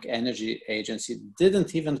International Atomic Energy Agency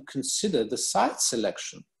didn't even consider the site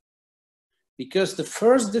selection. Because the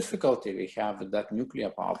first difficulty we have with that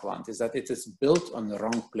nuclear power plant is that it is built on the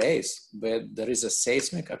wrong place where there is a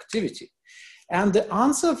seismic activity. And the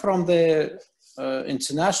answer from the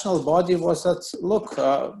international body was that, look,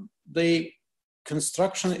 the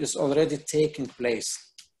construction is already taking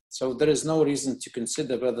place. So there is no reason to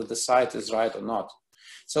consider whether the site is right or not.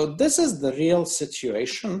 So this is the real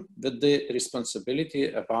situation with the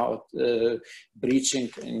responsibility about breaching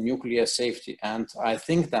nuclear safety. And I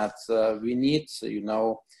think that we need,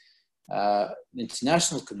 the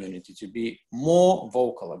international community to be more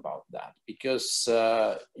vocal about that, because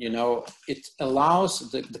you know, it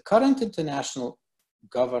allows the current international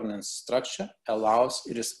governance structure allows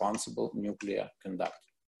irresponsible nuclear conduct.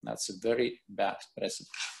 That's a very bad precedent.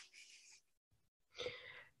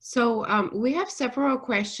 So we have several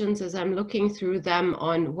questions as I'm looking through them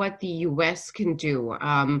on what the US can do.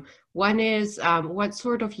 One is what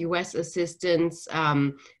sort of US assistance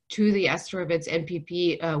to the Astravets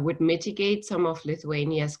NPP would mitigate some of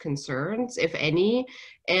Lithuania's concerns, if any,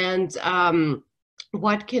 and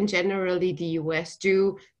what can generally the US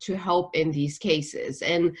do to help in these cases?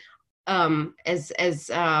 And I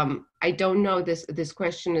don't know, this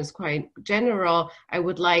question is quite general. I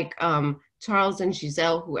would like Charles and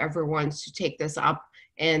Giselle, whoever wants to take this up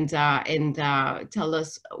and tell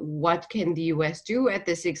us what can the US do at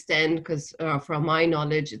this extent, because from my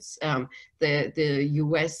knowledge, it's the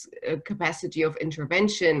US capacity of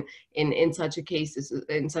intervention in such a case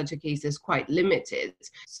is quite limited.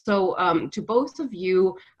 So to both of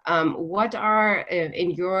you, what are,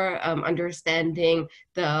 in your understanding,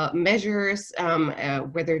 the measures,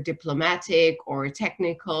 whether diplomatic or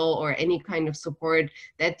technical or any kind of support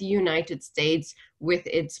that the United States, with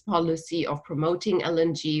its policy of promoting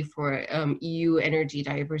LNG for EU energy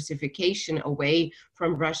diversification away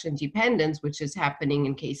from Russian dependence, which is happening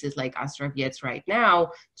in cases like Astravets right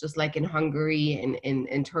now, just like in Hungary and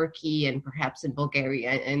in Turkey and perhaps in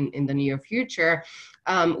Bulgaria in the near future,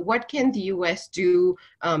 what can the US do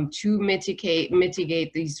to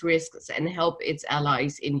mitigate these risks and help its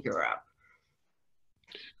allies in Europe?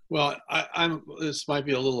 Well, this might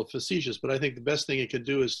be a little facetious, but I think the best thing it can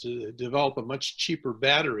do is to develop a much cheaper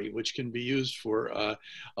battery, which can be used for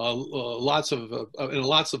lots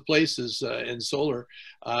of places in solar,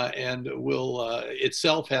 and will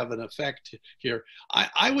itself have an effect here.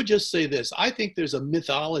 I would just say this: I think there's a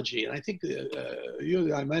mythology, and I think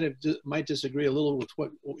I might disagree a little with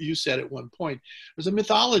what you said at one point. There's a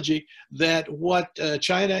mythology that what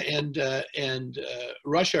China and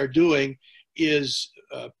Russia are doing is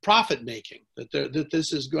profit making, that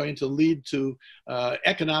this is going to lead to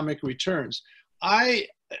economic returns. I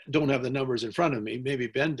don't have the numbers in front of me, maybe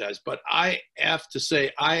Ben does, but I have to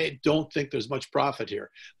say I don't think there's much profit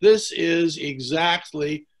here. This is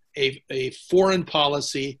exactly a foreign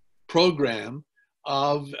policy program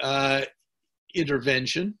of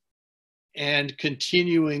intervention and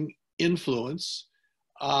continuing influence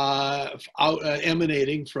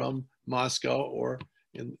emanating from Moscow, or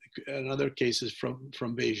in other cases from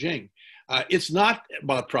Beijing. It's not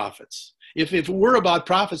about profits. If it were about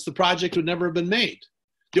profits, the project would never have been made.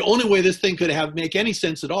 The only way this thing could make any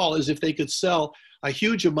sense at all is if they could sell a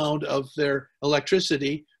huge amount of their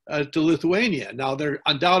electricity to Lithuania. Now, there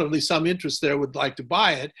undoubtedly some interest there would like to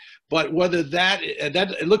buy it, but whether that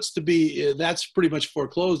it looks to be, that's pretty much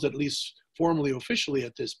foreclosed, at least formally, officially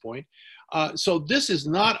at this point. So this is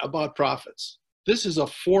not about profits. This is a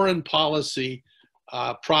foreign policy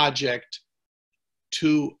project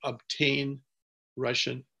to obtain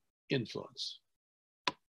Russian influence.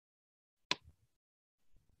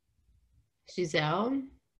 Giselle,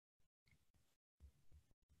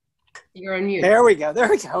 you're on mute. There we go. There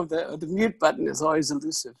we go. The mute button is always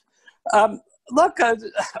elusive. Look,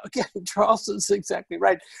 again, Charles is exactly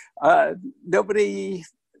right. Nobody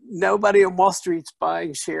on Wall Street's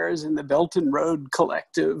buying shares in the Belt and Road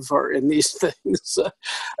Collective or in these things.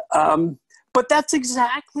 But that's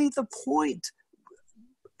exactly the point.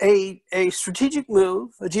 A strategic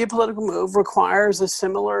move, a geopolitical move, requires a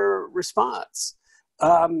similar response.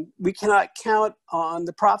 We cannot count on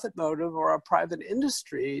the profit motive or a private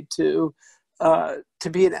industry to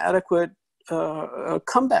be an adequate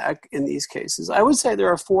comeback in these cases. I would say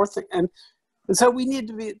there are four things, and so we need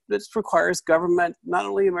to be. This requires government, not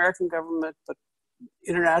only American government, but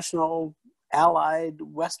international, allied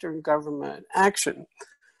Western government action.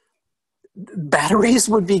 Batteries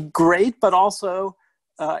would be great, but also,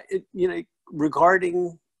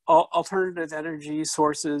 regarding alternative energy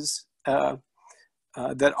sources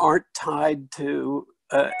that aren't tied to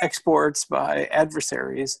exports by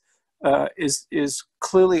adversaries is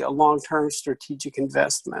clearly a long-term strategic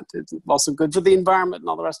investment. It's also good for the environment and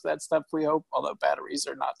all the rest of that stuff, we hope, although batteries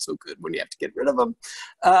are not so good when you have to get rid of them.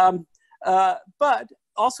 But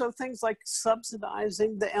also things like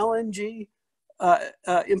subsidizing the LNG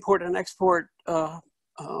import and export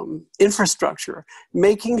infrastructure,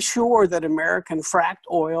 making sure that American fracked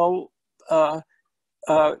oil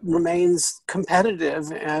remains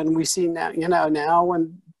competitive. And we see now, now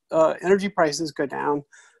when energy prices go down,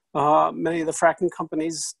 many of the fracking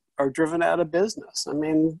companies are driven out of business. I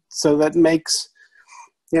mean, so that makes,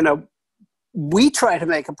 we try to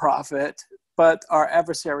make a profit, but our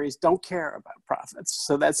adversaries don't care about profits.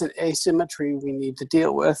 So that's an asymmetry we need to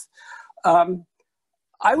deal with.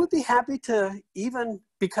 I would be happy to, even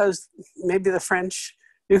because maybe the French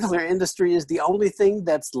nuclear industry is the only thing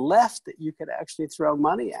that's left that you could actually throw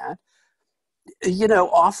money at, you know,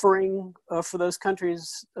 offering for those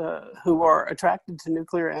countries who are attracted to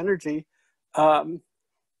nuclear energy,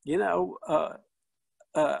 you know,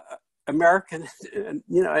 American,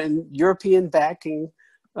 you know, and European backing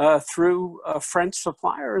through French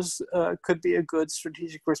suppliers could be a good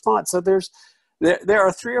strategic response. So there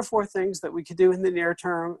are 3 or 4 things that we could do in the near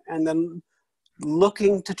term, and then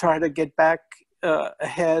looking to try to get back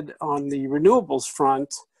ahead on the renewables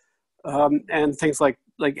front, and things like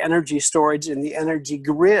energy storage and the energy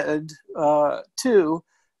grid too.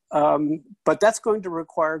 But that's going to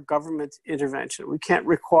require government intervention. We can't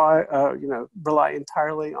require, you know, rely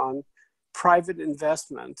entirely on private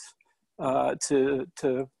investment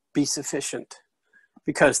to be sufficient,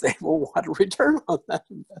 because they will want a return on that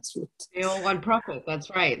investment. They all want profit, that's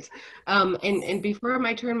right. And before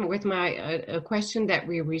my turn with my a question that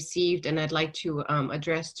we received, and I'd like to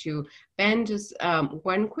address to Ben, just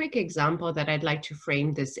one quick example that I'd like to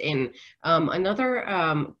frame this in.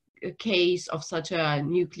 Another case of such a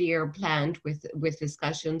nuclear plant with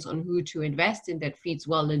discussions on who to invest in that feeds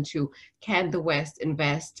well into, can the West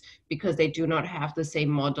invest, because they do not have the same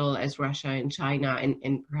model as Russia and China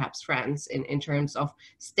and perhaps France in terms of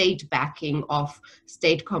state backing of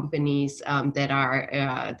state companies that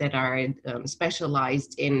are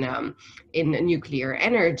specialized in nuclear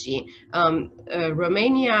energy.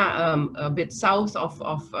 Romania, a bit south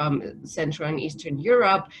of Central and Eastern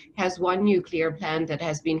Europe, has one nuclear plant that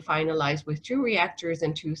has been finalized with 2 reactors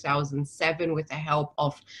in 2007 with the help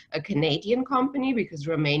of a Canadian company, because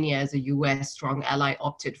Romania, as a US strong ally,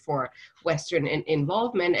 opted for Western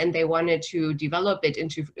involvement, and they wanted to develop it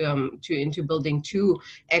into building 2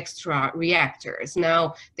 extra reactors.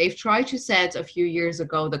 Now, they've tried to set a few years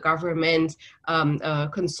ago the government a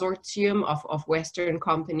consortium of Western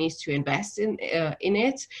companies to invest in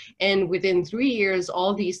it, and within 3 years,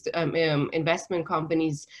 all these investment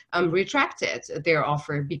companies retracted their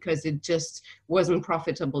offer because it just wasn't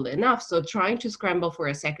profitable enough. So, trying to scramble for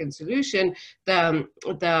a second solution, the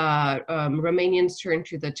Romanians turned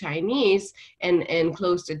to the Chinese and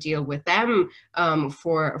closed a deal with them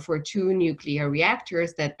for 2 nuclear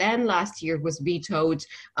reactors that then last year was vetoed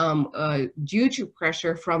due to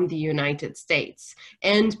pressure from the United States,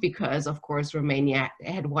 and because of course Romania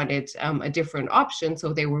had wanted a different option,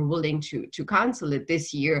 so they were willing to cancel it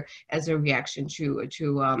this year as a reaction to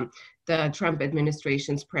the Trump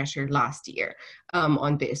administration's pressure last year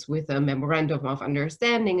on this, with a memorandum of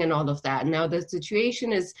understanding and all of that. Now the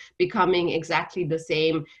situation is becoming exactly the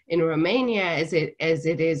same in Romania as it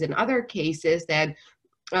is in other cases, that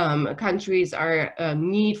countries are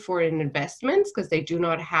need foreign investments because they do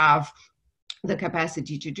not have the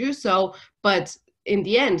capacity to do so, but in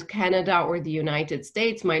the end, Canada or the United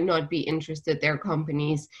States might not be interested, their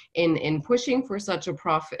companies, in pushing for such a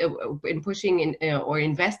profit, in pushing in or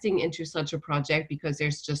investing into such a project, because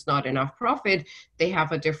there's just not enough profit. They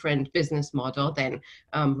have a different business model than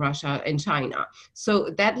Russia and China.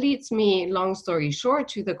 So that leads me, long story short,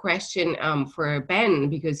 to the question for Ben,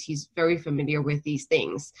 because he's very familiar with these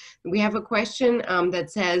things. We have a question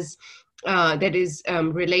that says, that is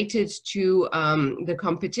related to the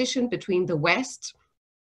competition between the West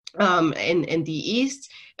and the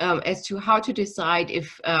East, as to how to decide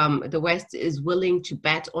if the West is willing to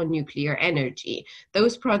bet on nuclear energy.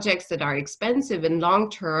 Those projects that are expensive and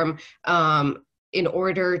long-term, in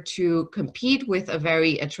order to compete with a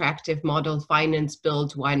very attractive model, finance,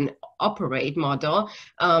 build, one, operate model,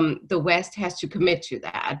 the West has to commit to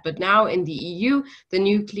that. But now in the EU, the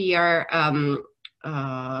nuclear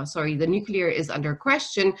the nuclear is under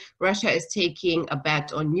question. Russia is taking a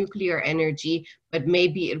bet on nuclear energy, but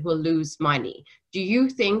maybe it will lose money. Do you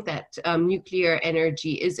think that nuclear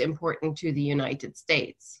energy is important to the United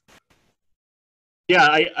States? Yeah,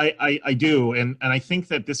 I do. And I think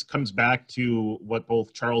that this comes back to what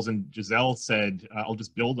both Charles and Giselle said. I'll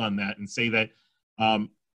just build on that and say that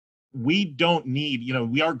we don't need,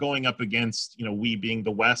 we are going up against, we being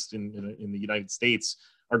the West in the United States,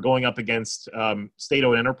 are going up against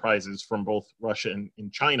state-owned enterprises from both Russia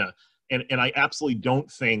and China. And I absolutely don't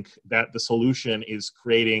think that the solution is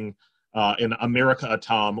creating an America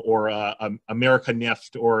Atom or America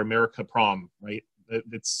Neft or America Prom, right?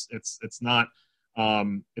 It's not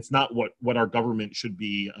what our government should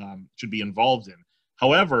be involved in.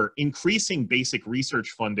 However, increasing basic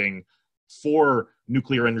research funding for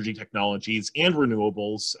nuclear energy technologies and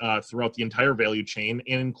renewables throughout the entire value chain,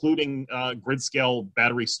 and including grid-scale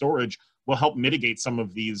battery storage will help mitigate some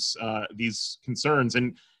of these concerns.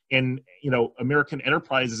 And American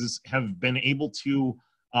enterprises have been able to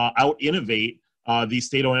out-innovate these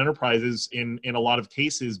state-owned enterprises in a lot of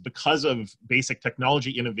cases because of basic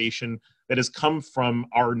technology innovation that has come from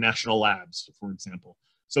our national labs, for example.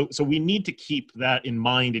 So we need to keep that in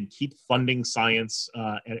mind and keep funding science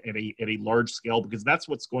at a large scale, because that's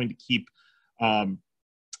what's going to keep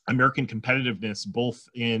American competitiveness both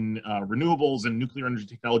in renewables and nuclear energy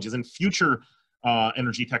technologies and future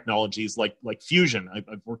energy technologies like fusion.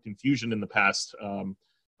 I've worked in fusion in the past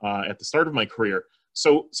at the start of my career.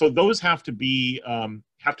 So those have to be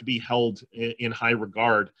held in high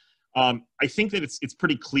regard. I think that it's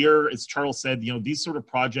pretty clear, as Charles said, these sort of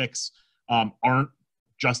projects aren't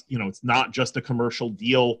just, it's not just a commercial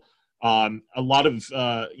deal. A lot of,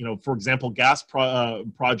 for example, gas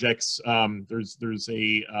projects, there's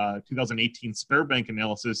a 2018 Sberbank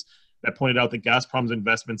analysis that pointed out that Gazprom's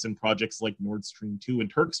investments in projects like Nord Stream 2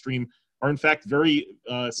 and Turkstream are in fact very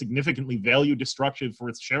significantly value destructive for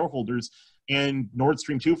its shareholders. And Nord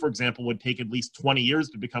Stream 2, for example, would take at least 20 years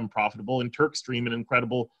to become profitable, and Turkstream an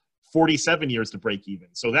incredible 47 years to break even.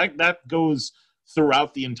 So that goes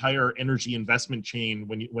throughout the entire energy investment chain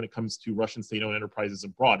when it comes to Russian state-owned enterprises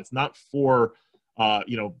abroad. It's not for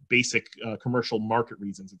basic commercial market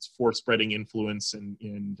reasons. It's for spreading influence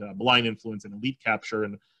and malign influence and elite capture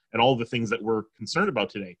and all the things that we're concerned about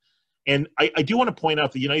today. And I do want to point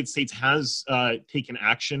out the United States has taken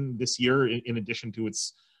action this year in addition to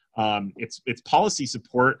its policy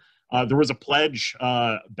support. There was a pledge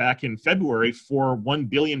back in February for $1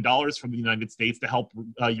 billion from the United States to help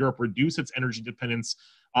Europe reduce its energy dependence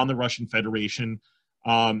on the Russian Federation.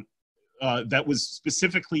 That was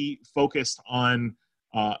specifically focused on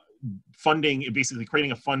funding, basically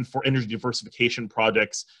creating a fund for energy diversification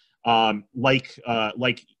projects like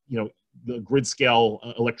the grid scale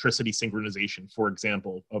electricity synchronization, for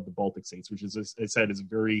example, of the Baltic states, which is, as I said, is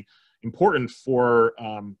very important for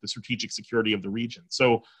the strategic security of the region.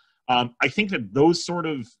 So I think that those sort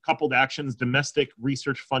of coupled actions, domestic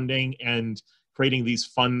research funding and creating these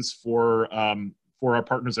funds for our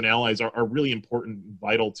partners and allies are really important and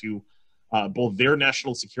vital to both their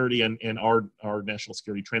national security and our national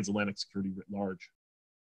security, transatlantic security writ large.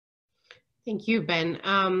 Thank you, Ben.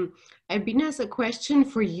 Albina has a question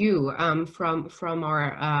for you from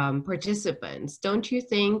our participants. Don't you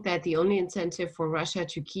think that the only incentive for Russia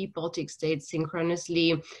to keep Baltic states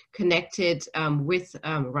synchronously connected with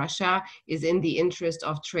Russia is in the interest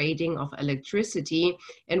of trading of electricity?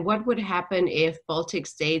 And what would happen if Baltic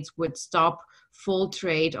states would stop full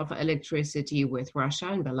trade of electricity with Russia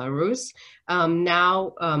and Belarus?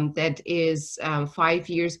 Now that is 5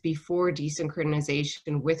 years before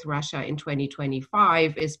desynchronization with Russia in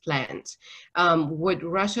 2025 is planned. Would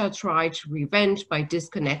Russia try to revenge by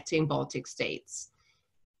disconnecting Baltic states?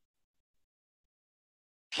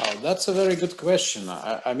 Oh, that's a very good question.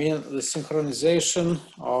 I mean, the synchronization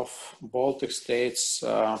of Baltic states'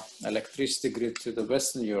 electricity grid to the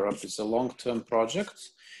Western Europe is a long-term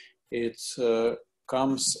project. It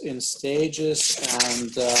comes in stages, and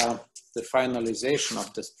the finalization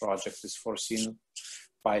of this project is foreseen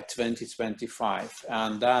by 2025.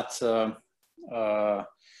 And that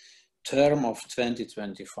term of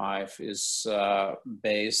 2025 is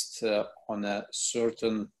based on a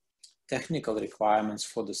certain technical requirements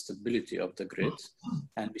for the stability of the grid.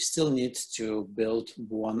 And we still need to build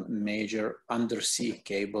one major undersea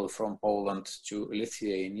cable from Poland to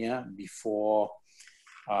Lithuania before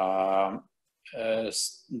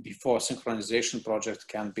synchronization project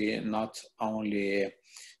can be not only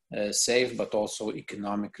safe, but also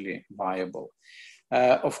economically viable.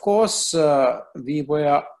 Of course, we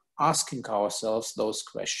were asking ourselves those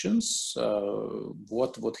questions.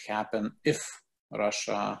 What would happen if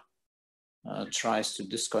Russia tries to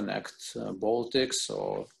disconnect Baltics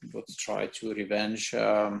or would try to revenge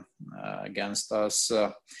against us?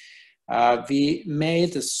 We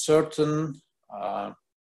made a certain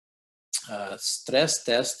stress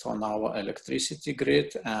test on our electricity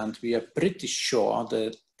grid, and we are pretty sure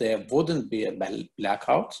that there wouldn't be a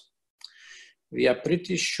blackout. We are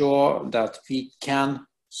pretty sure that we can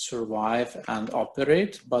survive and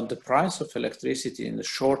operate, but the price of electricity in the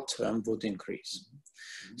short term would increase.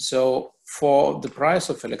 So for the price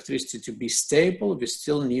of electricity to be stable, we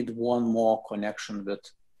still need one more connection with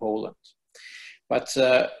Poland. But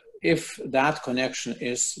if that connection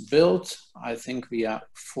is built, I think we are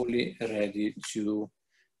fully ready to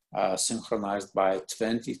synchronize by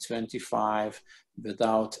 2025.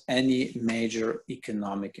 without any major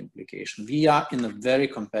economic implication. We are in a very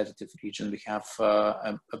competitive region. We have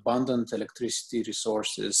abundant electricity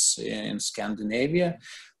resources in Scandinavia,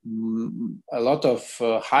 a lot of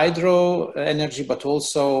hydro energy, but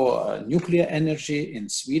also nuclear energy in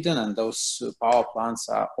Sweden, and those power plants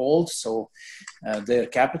are old, so their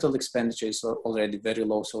capital expenditure is already very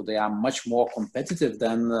low, so they are much more competitive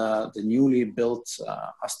than the newly built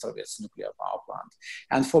Astravets nuclear power plant.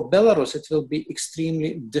 And for Belarus, it will be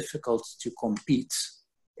extremely difficult to compete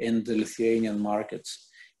in the Lithuanian market,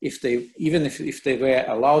 even if they were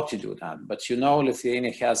allowed to do that. But you know,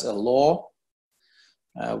 Lithuania has a law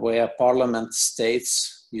where Parliament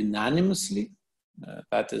states unanimously,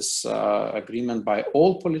 that is agreement by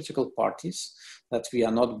all political parties, that we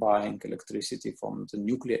are not buying electricity from the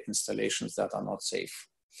nuclear installations that are not safe.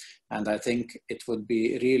 And I think it would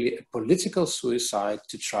be really a political suicide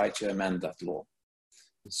to try to amend that law.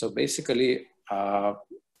 So basically,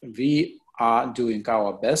 we are doing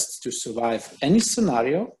our best to survive any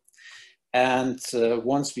scenario. And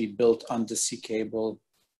once we build undersea cable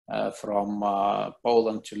from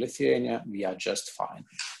Poland to Lithuania, we are just fine.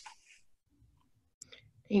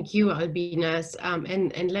 Thank you, Albinas.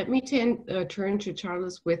 And let me turn to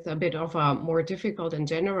Charles with a bit of a more difficult and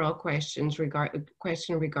general question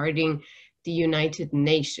regarding the United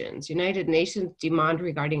Nations. United Nations demand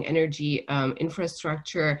regarding energy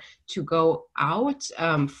infrastructure to go out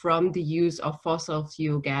from the use of fossil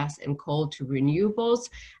fuel gas and coal to renewables.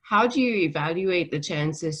 How do you evaluate the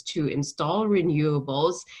chances to install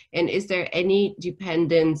renewables? And is there any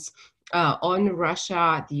dependence on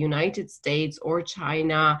Russia, the United States, or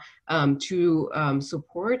China to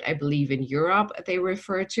support, I believe in Europe, they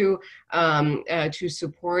refer to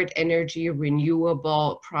support energy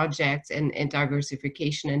renewable projects and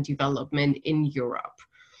diversification and development in Europe?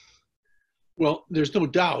 Well, there's no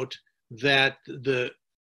doubt that the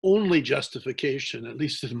only justification, at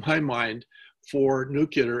least in my mind, for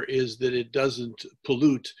nuclear is that it doesn't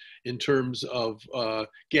pollute in terms of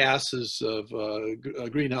gases, of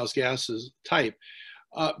greenhouse gases type.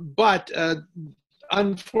 But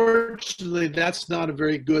unfortunately, that's not a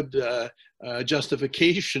very good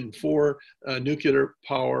justification for nuclear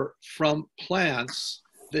power from plants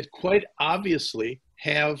that quite obviously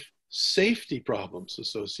have safety problems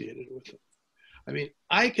associated with them. I mean,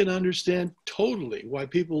 I can understand totally why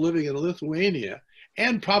people living in Lithuania,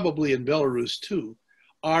 and probably in Belarus too,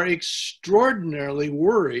 are extraordinarily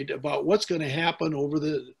worried about what's going to happen over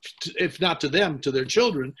if not to them, to their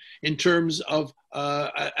children, in terms of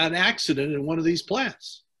an accident in one of these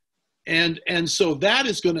plants. And so that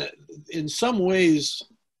is going to, in some ways,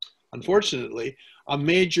 unfortunately, a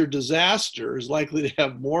major disaster is likely to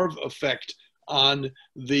have more effect on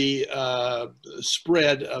the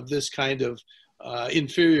spread of this kind of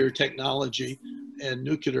inferior technology in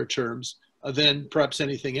nuclear terms than perhaps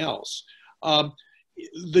anything else.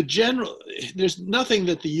 There's nothing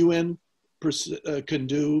that the UN can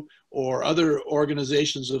do or other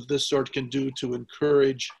organizations of this sort can do to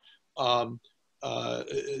encourage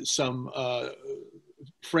some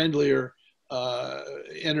friendlier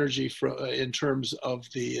energy in terms of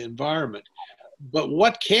the environment. But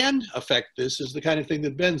what can affect this is the kind of thing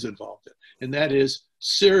that Ben's involved in, and that is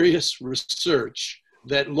serious research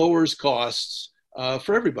that lowers costs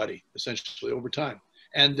for everybody, essentially, over time.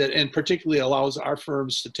 And particularly allows our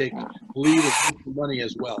firms to take lead of money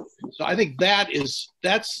as well. So I think that's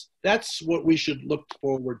what we should look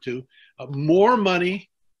forward to. More money,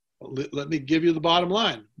 let me give you the bottom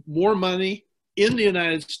line, more money in the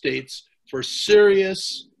United States for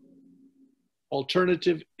serious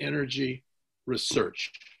alternative energy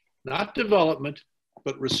research. Not development,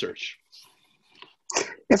 but research.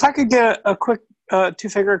 If I could get a quick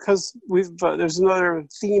two-finger, because there's another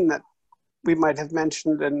theme that we might have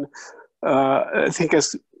mentioned, and I think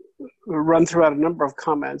has run throughout a number of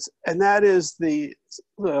comments, and that is the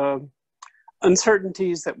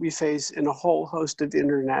uncertainties that we face in a whole host of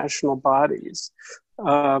international bodies.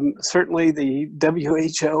 Certainly the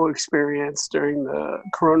WHO experience during the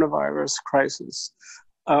coronavirus crisis.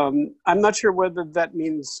 I'm not sure whether that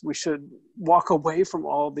means we should walk away from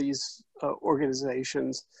all these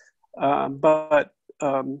organizations,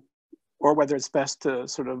 or whether it's best to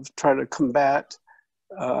sort of try to combat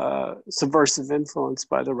subversive influence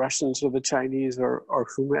by the Russians or the Chinese or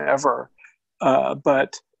whomever,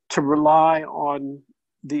 but to rely on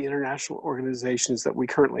the international organizations that we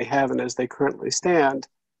currently have and as they currently stand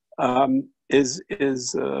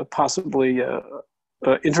is possibly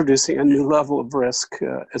introducing a new level of risk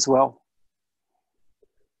as well.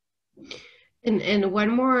 And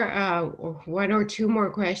one or two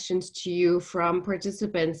more questions to you from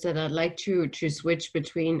participants that I'd like to switch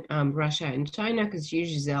between Russia and China, because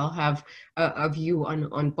usually they'll have a view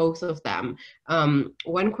on both of them.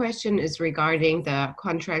 One question is regarding the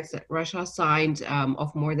contracts that Russia signed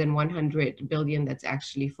of more than 100 billion. That's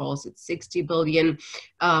actually false. It's 60 billion.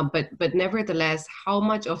 But nevertheless, how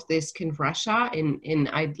much of this can Russia, and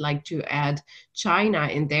I'd like to add China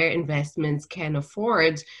in their investments, can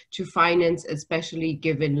afford to finance, especially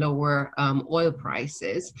given lower oil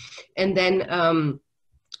prices? And then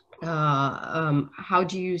how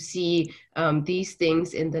do you see these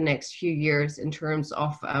things in the next few years in terms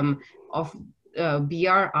of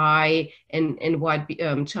BRI and what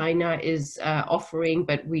China is offering,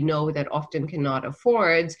 but we know that often cannot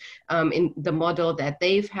afford. In the model that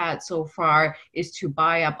they've had so far is to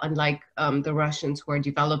buy up, unlike the Russians who are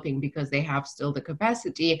developing because they have still the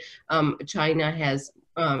capacity. China has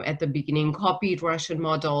at the beginning copied Russian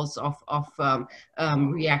models of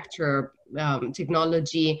reactor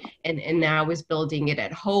technology, and now is building it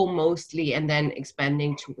at home mostly and then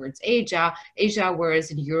expanding towards Asia,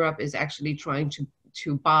 whereas in Europe is actually trying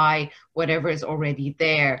to buy whatever is already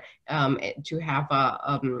there, to have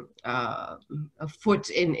a foot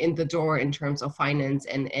in the door in terms of finance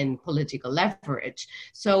and political leverage.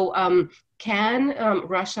 So can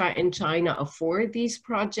Russia and China afford these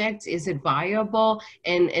projects? Is it viable?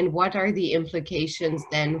 And what are the implications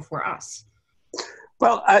then for us?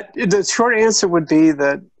 Well, the short answer would be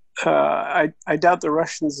that I doubt the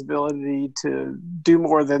Russians' ability to do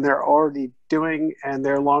more than they're already doing, and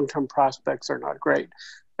their long-term prospects are not great.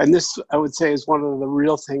 And this, I would say, is one of the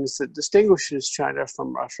real things that distinguishes China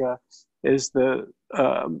from Russia, is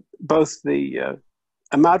both the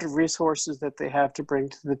amount of resources that they have to bring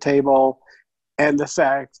to the table, and the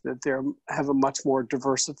fact that they have a much more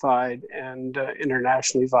diversified and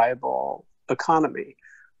internationally viable economy.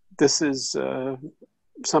 This is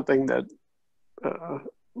something that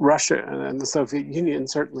Russia and the Soviet Union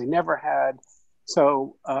certainly never had.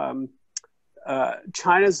 So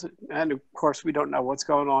China's, and of course we don't know what's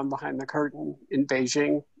going on behind the curtain in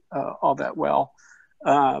Beijing all that well,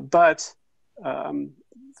 but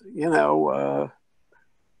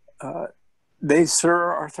they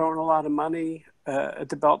sure are throwing a lot of money at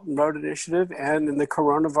the Belt and Road Initiative and in the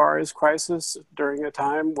coronavirus crisis during a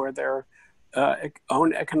time where their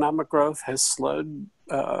own economic growth has slowed,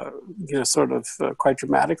 quite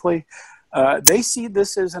dramatically. They see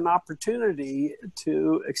this as an opportunity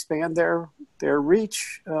to expand their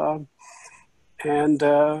reach, and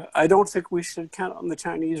I don't think we should count on the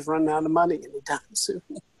Chinese running out of money anytime soon.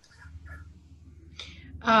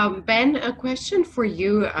 Ben, a question for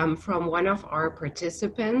you from one of our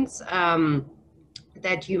participants.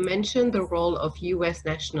 That you mentioned the role of US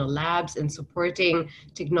national labs in supporting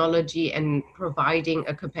technology and providing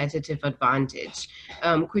a competitive advantage.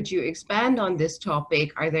 Could you expand on this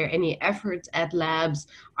topic? Are there any efforts at labs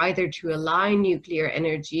either to align nuclear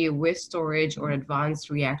energy with storage or advanced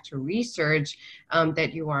reactor research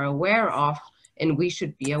that you are aware of and we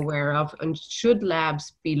should be aware of? And should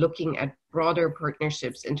labs be looking at broader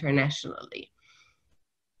partnerships internationally?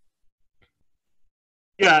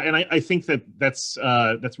 Yeah, and I think that's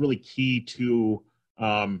really key to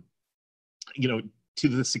to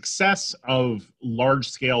the success of large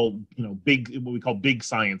scale, big, what we call big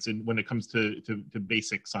science, and when it comes to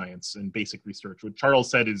basic science and basic research. What Charles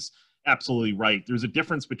said is absolutely right. There's a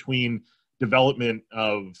difference between development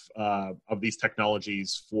of these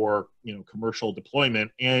technologies for commercial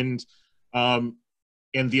deployment and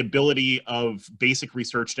the ability of basic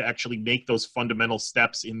research to actually make those fundamental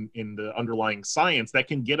steps in the underlying science that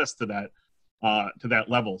can get us to that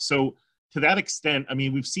level. So to that extent, I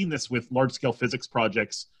mean, we've seen this with large-scale physics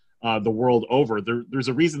projects the world over. There's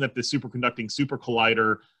a reason that the superconducting super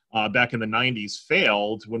collider back in the 90s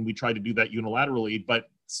failed when we tried to do that unilaterally, but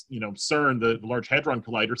CERN, the Large Hadron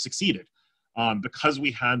Collider, succeeded because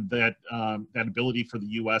we had that ability for the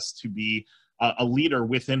U.S. to be a leader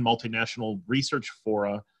within multinational research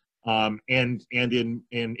fora and in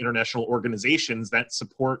international organizations that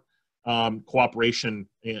support cooperation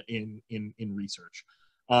in research.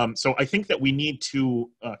 So I think that we need to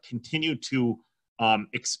continue to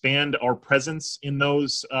expand our presence in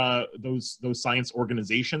those science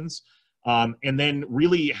organizations, and then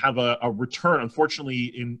really have a return.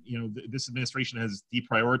 Unfortunately, this administration has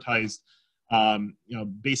deprioritized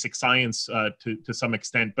basic science to some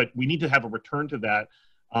extent, but we need to have a return to that,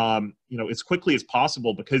 as quickly as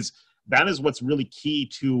possible, because that is what's really key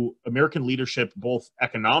to American leadership, both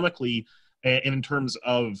economically and in terms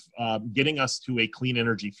of getting us to a clean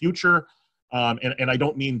energy future, And I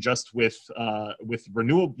don't mean just with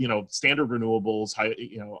renewable, standard renewables,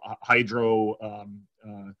 hydro,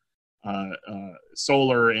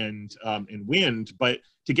 solar, and wind, but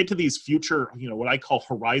to get to these future, what I call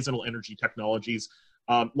horizontal energy technologies,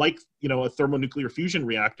 like a thermonuclear fusion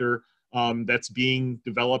reactor that's being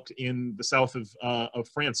developed in the south of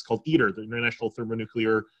France called ITER, the International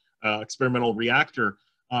Thermonuclear Experimental Reactor.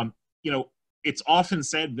 It's often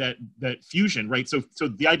said that fusion, right? So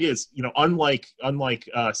the idea is, unlike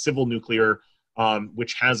civil nuclear,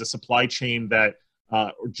 which has a supply chain that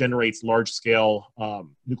generates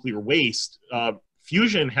large-scale nuclear waste,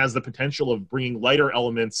 fusion has the potential of bringing lighter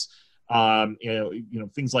elements,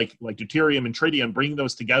 things like deuterium and tritium, bringing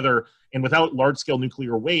those together, and without large-scale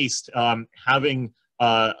nuclear waste, having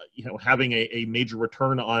a major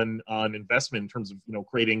return on investment in terms of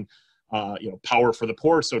creating power for the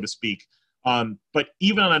poor, so to speak. But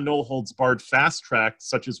even on a no-holds-barred fast track,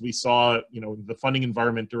 such as we saw, the funding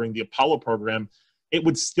environment during the Apollo program, it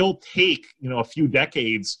would still take, a few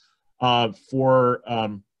decades for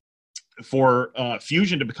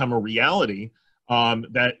fusion to become a reality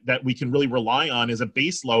that we can really rely on as a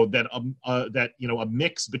base load. That a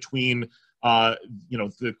mix between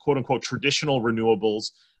the quote-unquote traditional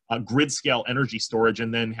renewables, grid scale energy storage,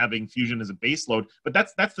 and then having fusion as a base load. But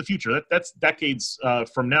that's the future. That's decades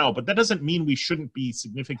from now. But that doesn't mean we shouldn't be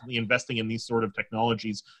significantly investing in these sort of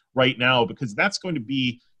technologies right now, because that's going to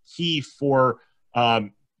be key for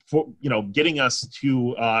getting us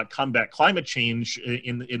to combat climate change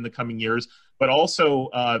in the coming years, but also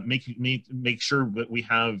make sure that we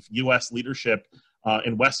have U.S. leadership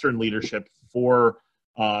and Western leadership for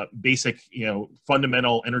basic,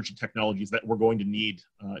 fundamental energy technologies that we're going to need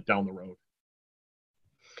down the road.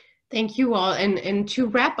 Thank you all. And to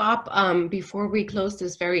wrap up, before we close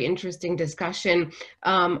this very interesting discussion,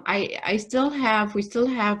 we still have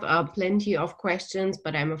plenty of questions,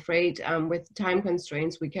 but I'm afraid with time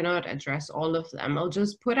constraints, we cannot address all of them. I'll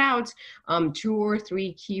just put out 2 or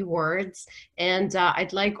 3 keywords, and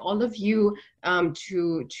I'd like all of you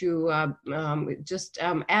to just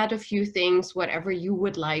add a few things, whatever you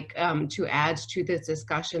would like to add to this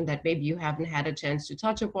discussion that maybe you haven't had a chance to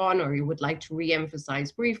touch upon, or you would like to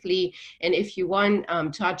re-emphasize briefly. And if you want,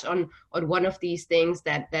 touch on one of these things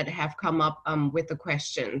that have come up with the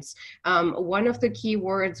questions. One of the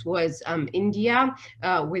keywords was India,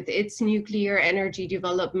 with its nuclear energy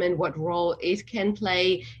development, what role it can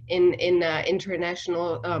play in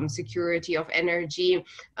international security of energy.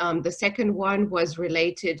 The second one was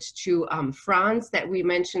related to France, that we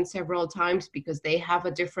mentioned several times, because they have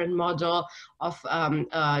a different model of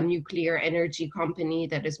a nuclear energy company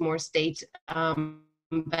that is more state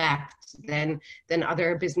backed than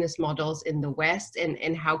other business models in the West,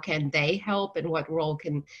 and how can they help, and what role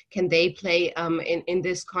can they play in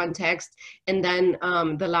this context. And then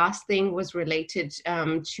the last thing was related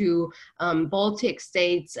to Baltic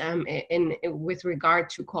states with regard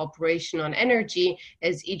to cooperation on energy,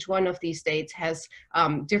 as each one of these states has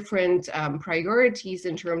different priorities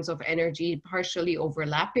in terms of energy, partially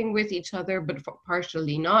overlapping with each other, but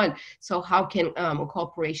partially not. So how can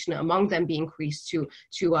cooperation among them be increased to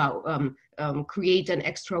create an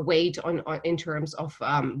extra weight in terms of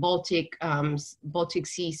Baltic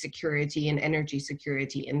Sea security and energy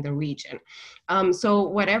security in the region. So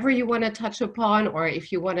whatever you want to touch upon, or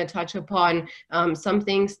if you want to touch upon some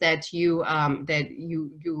things that you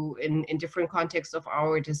in different contexts of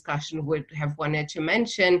our discussion would have wanted to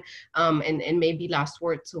mention, and maybe last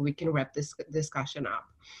word so we can wrap this discussion up.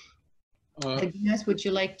 Yes, would you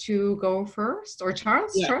like to go first, or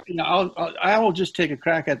Charles? Yeah, I will just take a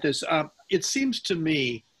crack at this. It seems to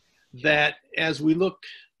me that as we look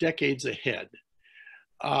decades ahead,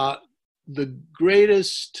 the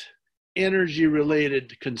greatest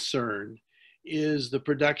energy-related concern is the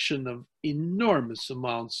production of enormous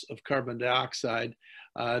amounts of carbon dioxide,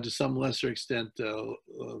 to some lesser extent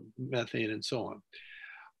methane and so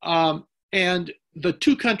on. And the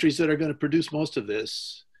 2 countries that are going to produce most of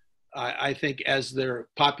this, I think, as their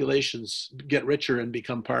populations get richer and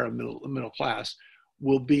become part of middle class,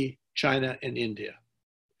 will be China and India.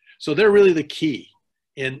 So they're really the key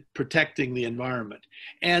in protecting the environment.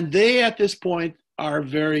 And they, at this point, are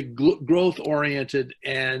very growth-oriented,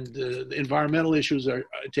 and the environmental issues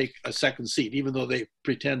take a second seat, even though they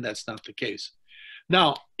pretend that's not the case.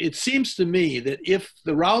 Now, it seems to me that if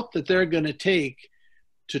the route that they're going to take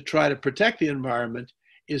to try to protect the environment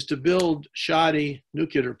is to build shoddy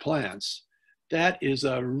nuclear plants, that is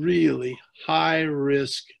a really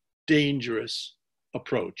high-risk, dangerous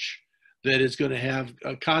approach that is going to have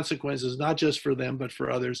consequences, not just for them, but for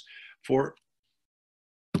others, for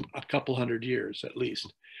a couple hundred years at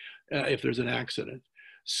least. if there's an accident.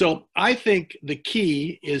 So I think the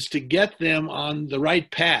key is to get them on the right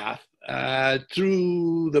path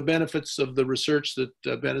through the benefits of the research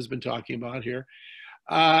that Ben has been talking about here.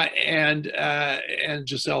 And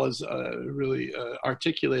Giselle has really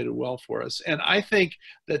articulated well for us. And I think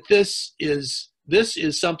that this is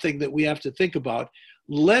something that we have to think about.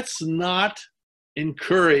 Let's not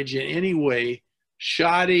encourage in any way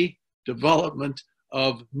shoddy development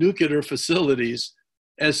of nuclear facilities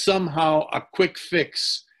as somehow a quick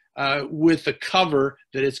fix with the cover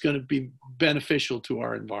that it's going to be beneficial to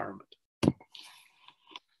our environment.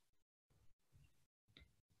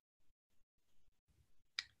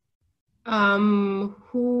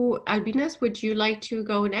 Albinas, would you like to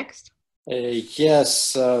go next?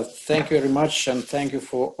 Yes, thank you very much, and thank you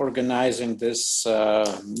for organizing this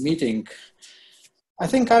meeting. I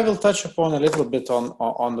think I will touch upon a little bit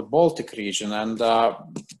on the Baltic region, and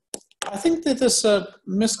I think that there's a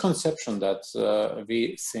misconception that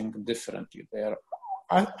we think differently there.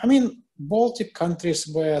 I mean, Baltic countries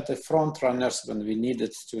were the front runners when we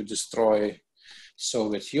needed to destroy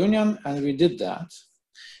Soviet Union, and we did that.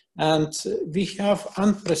 And we have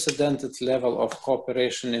unprecedented level of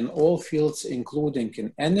cooperation in all fields, including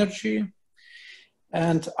in energy.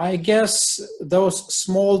 And I guess those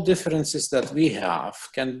small differences that we have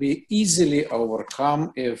can be easily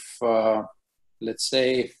overcome if, let's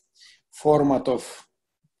say, format of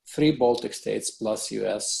 3 Baltic states plus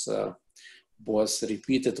US was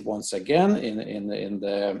repeated once again in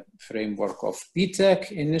the framework of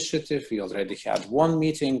PTEC initiative. We already had 1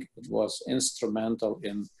 meeting. It was instrumental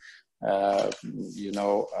in,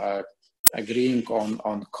 agreeing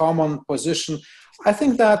on common position. I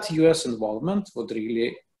think that US involvement would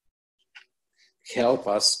really help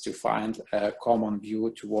us to find a common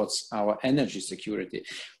view towards our energy security.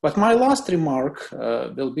 But my last remark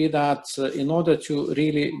will be that in order to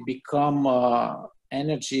really become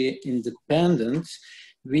energy independent,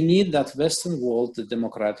 we need that Western world, the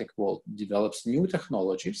democratic world, develops new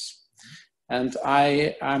technologies. And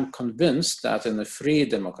I am convinced that in a free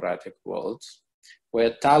democratic world,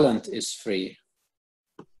 where talent is free,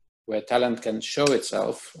 where talent can show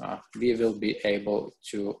itself, we will be able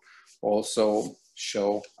to also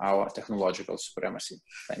show our technological supremacy.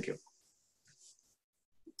 Thank you.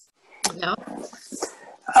 Yeah.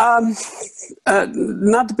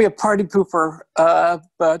 Not to be a party pooper,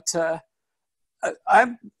 but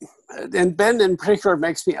and Ben in particular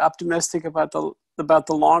makes me optimistic about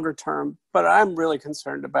the longer term, but I'm really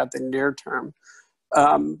concerned about the near term.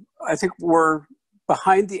 I think we're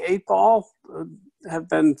behind the 8 ball, have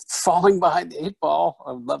been falling behind the 8 ball,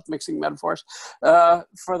 I love mixing metaphors,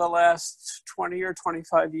 for the last 20 or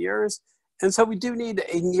 25 years. And so we do need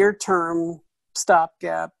a near-term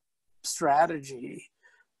stopgap strategy.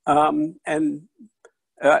 And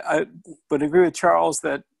I would agree with Charles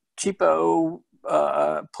that cheapo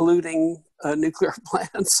polluting nuclear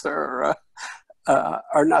plants are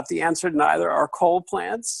not the answer, neither are coal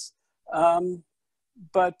plants. And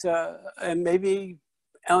maybe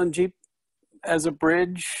LNG as a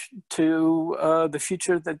bridge to the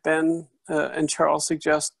future that Ben and Charles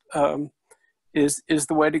suggest is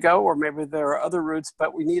the way to go, or maybe there are other routes,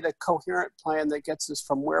 but we need a coherent plan that gets us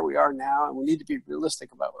from where we are now, and we need to be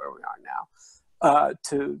realistic about where we are now,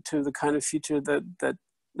 to the kind of future that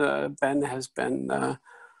Ben has been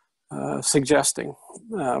suggesting.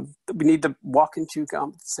 We need to walk and chew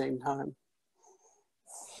gum at the same time.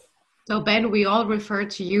 So Ben, we all refer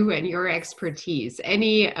to you and your expertise.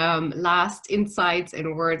 Any last insights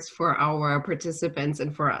and words for our participants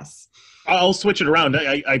and for us? I'll switch it around.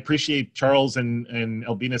 I appreciate Charles and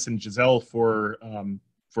Albinas and Giselle for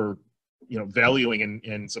valuing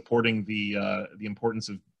and supporting the importance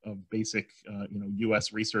of basic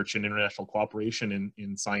U.S. research and international cooperation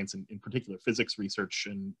in science, and in particular physics research,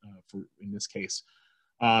 and in this case.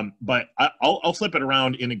 But I'll flip it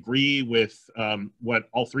around and agree with what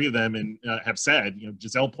all 3 of them have said.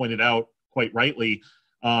 Giselle pointed out quite rightly,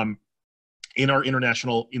 in our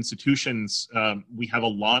international institutions, we have a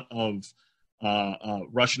lot of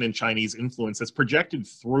Russian and Chinese influence that's projected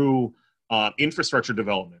through infrastructure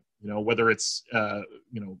development. Whether it's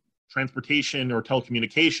transportation or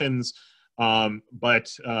telecommunications,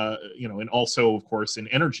 but and also, of course, in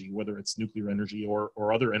energy, whether it's nuclear energy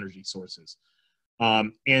or other energy sources.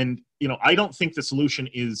 And I don't think the solution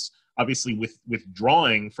is obviously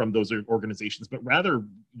withdrawing from those organizations, but rather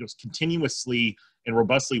continuously and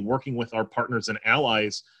robustly working with our partners and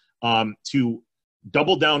allies to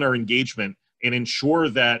double down our engagement and ensure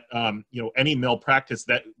that any malpractice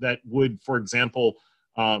that would, for example,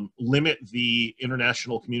 limit the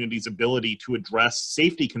international community's ability to address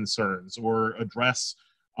safety concerns or address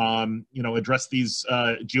address these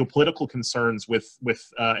geopolitical concerns with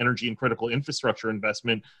energy and critical infrastructure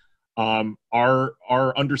investment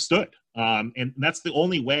are understood. And that's the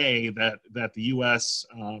only way that the U.S.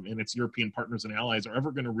 And its European partners and allies are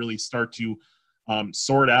ever going to really start to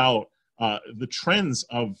sort out the trends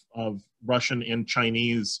of Russian and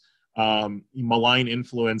Chinese malign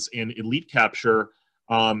influence and elite capture,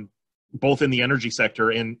 both in the energy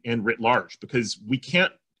sector and writ large, because we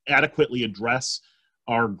can't adequately address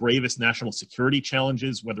our gravest national security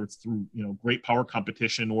challenges, whether it's through great power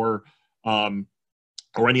competition or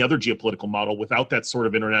any other geopolitical model, without that sort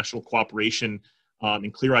of international cooperation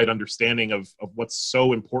and clear-eyed understanding of what's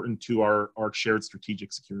so important to our shared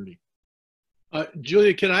strategic security.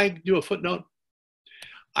 Julia, can I do a footnote?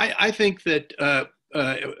 I think that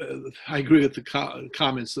I agree with the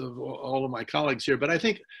comments of all of my colleagues here, but I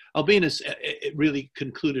think Albinus really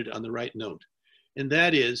concluded on the right note, and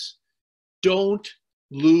that is, don't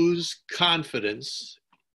lose confidence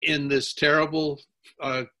in this terrible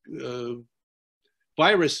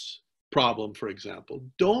virus problem, for example.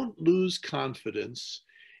 Don't lose confidence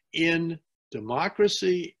in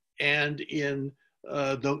democracy and in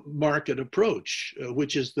the market approach,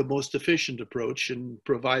 which is the most efficient approach and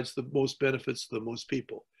provides the most benefits to the most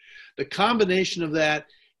people. The combination of that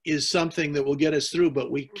is something that will get us through,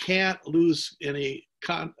 but we can't lose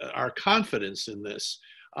our confidence in this,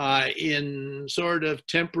 in sort of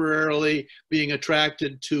temporarily being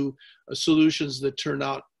attracted to solutions that turn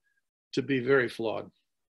out to be very flawed.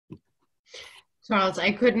 Charles,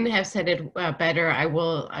 I couldn't have said it better. I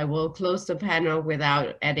will close the panel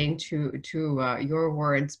without adding to your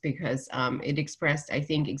words, because it expressed, I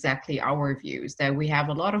think, exactly our views, that we have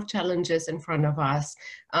a lot of challenges in front of us,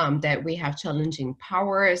 that we have challenging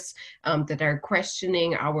powers that are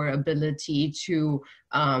questioning our ability to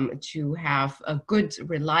have a good,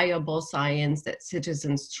 reliable science that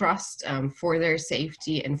citizens trust for their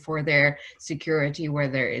safety and for their security,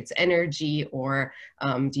 whether it's energy or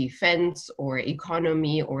defense or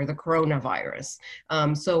economy or the coronavirus.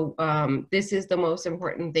 So this is the most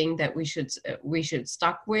important thing that we should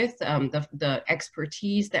stuck with, the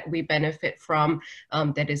expertise that we benefit from,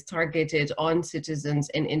 that is targeted on citizens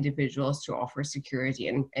and individuals to offer security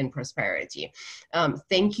and prosperity.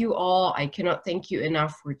 Thank you all. I cannot thank you enough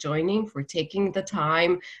for joining, for taking the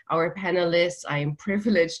time. Our panelists, I am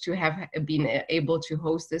privileged to have been able to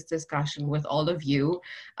host this discussion with all of you.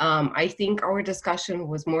 I think our discussion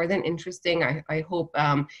was more than interesting. I hope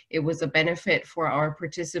it was a benefit for our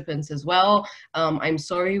participants as well. I'm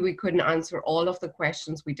sorry we couldn't answer all of the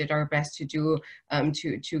questions. We did our best to do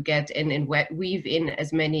to get in and weave in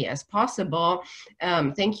as many as possible.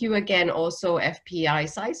 Thank you again also FPI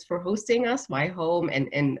SAIS for hosting us, my home,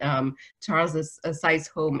 and Charles's SAIS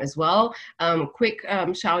home as well. Quick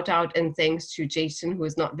shout out and thanks to Jason, who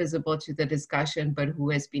is not visible to the discussion, but who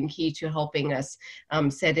has been key to helping us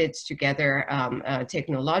set it together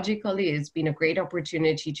technologically. It's been a great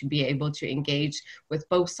opportunity to be able to engage with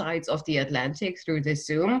both sides of the Atlantic through this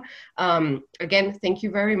Zoom. Again, thank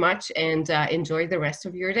you very much, and enjoy the rest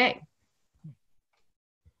of your day.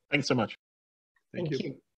 Thanks so much. Thank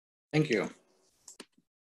you. Thank you.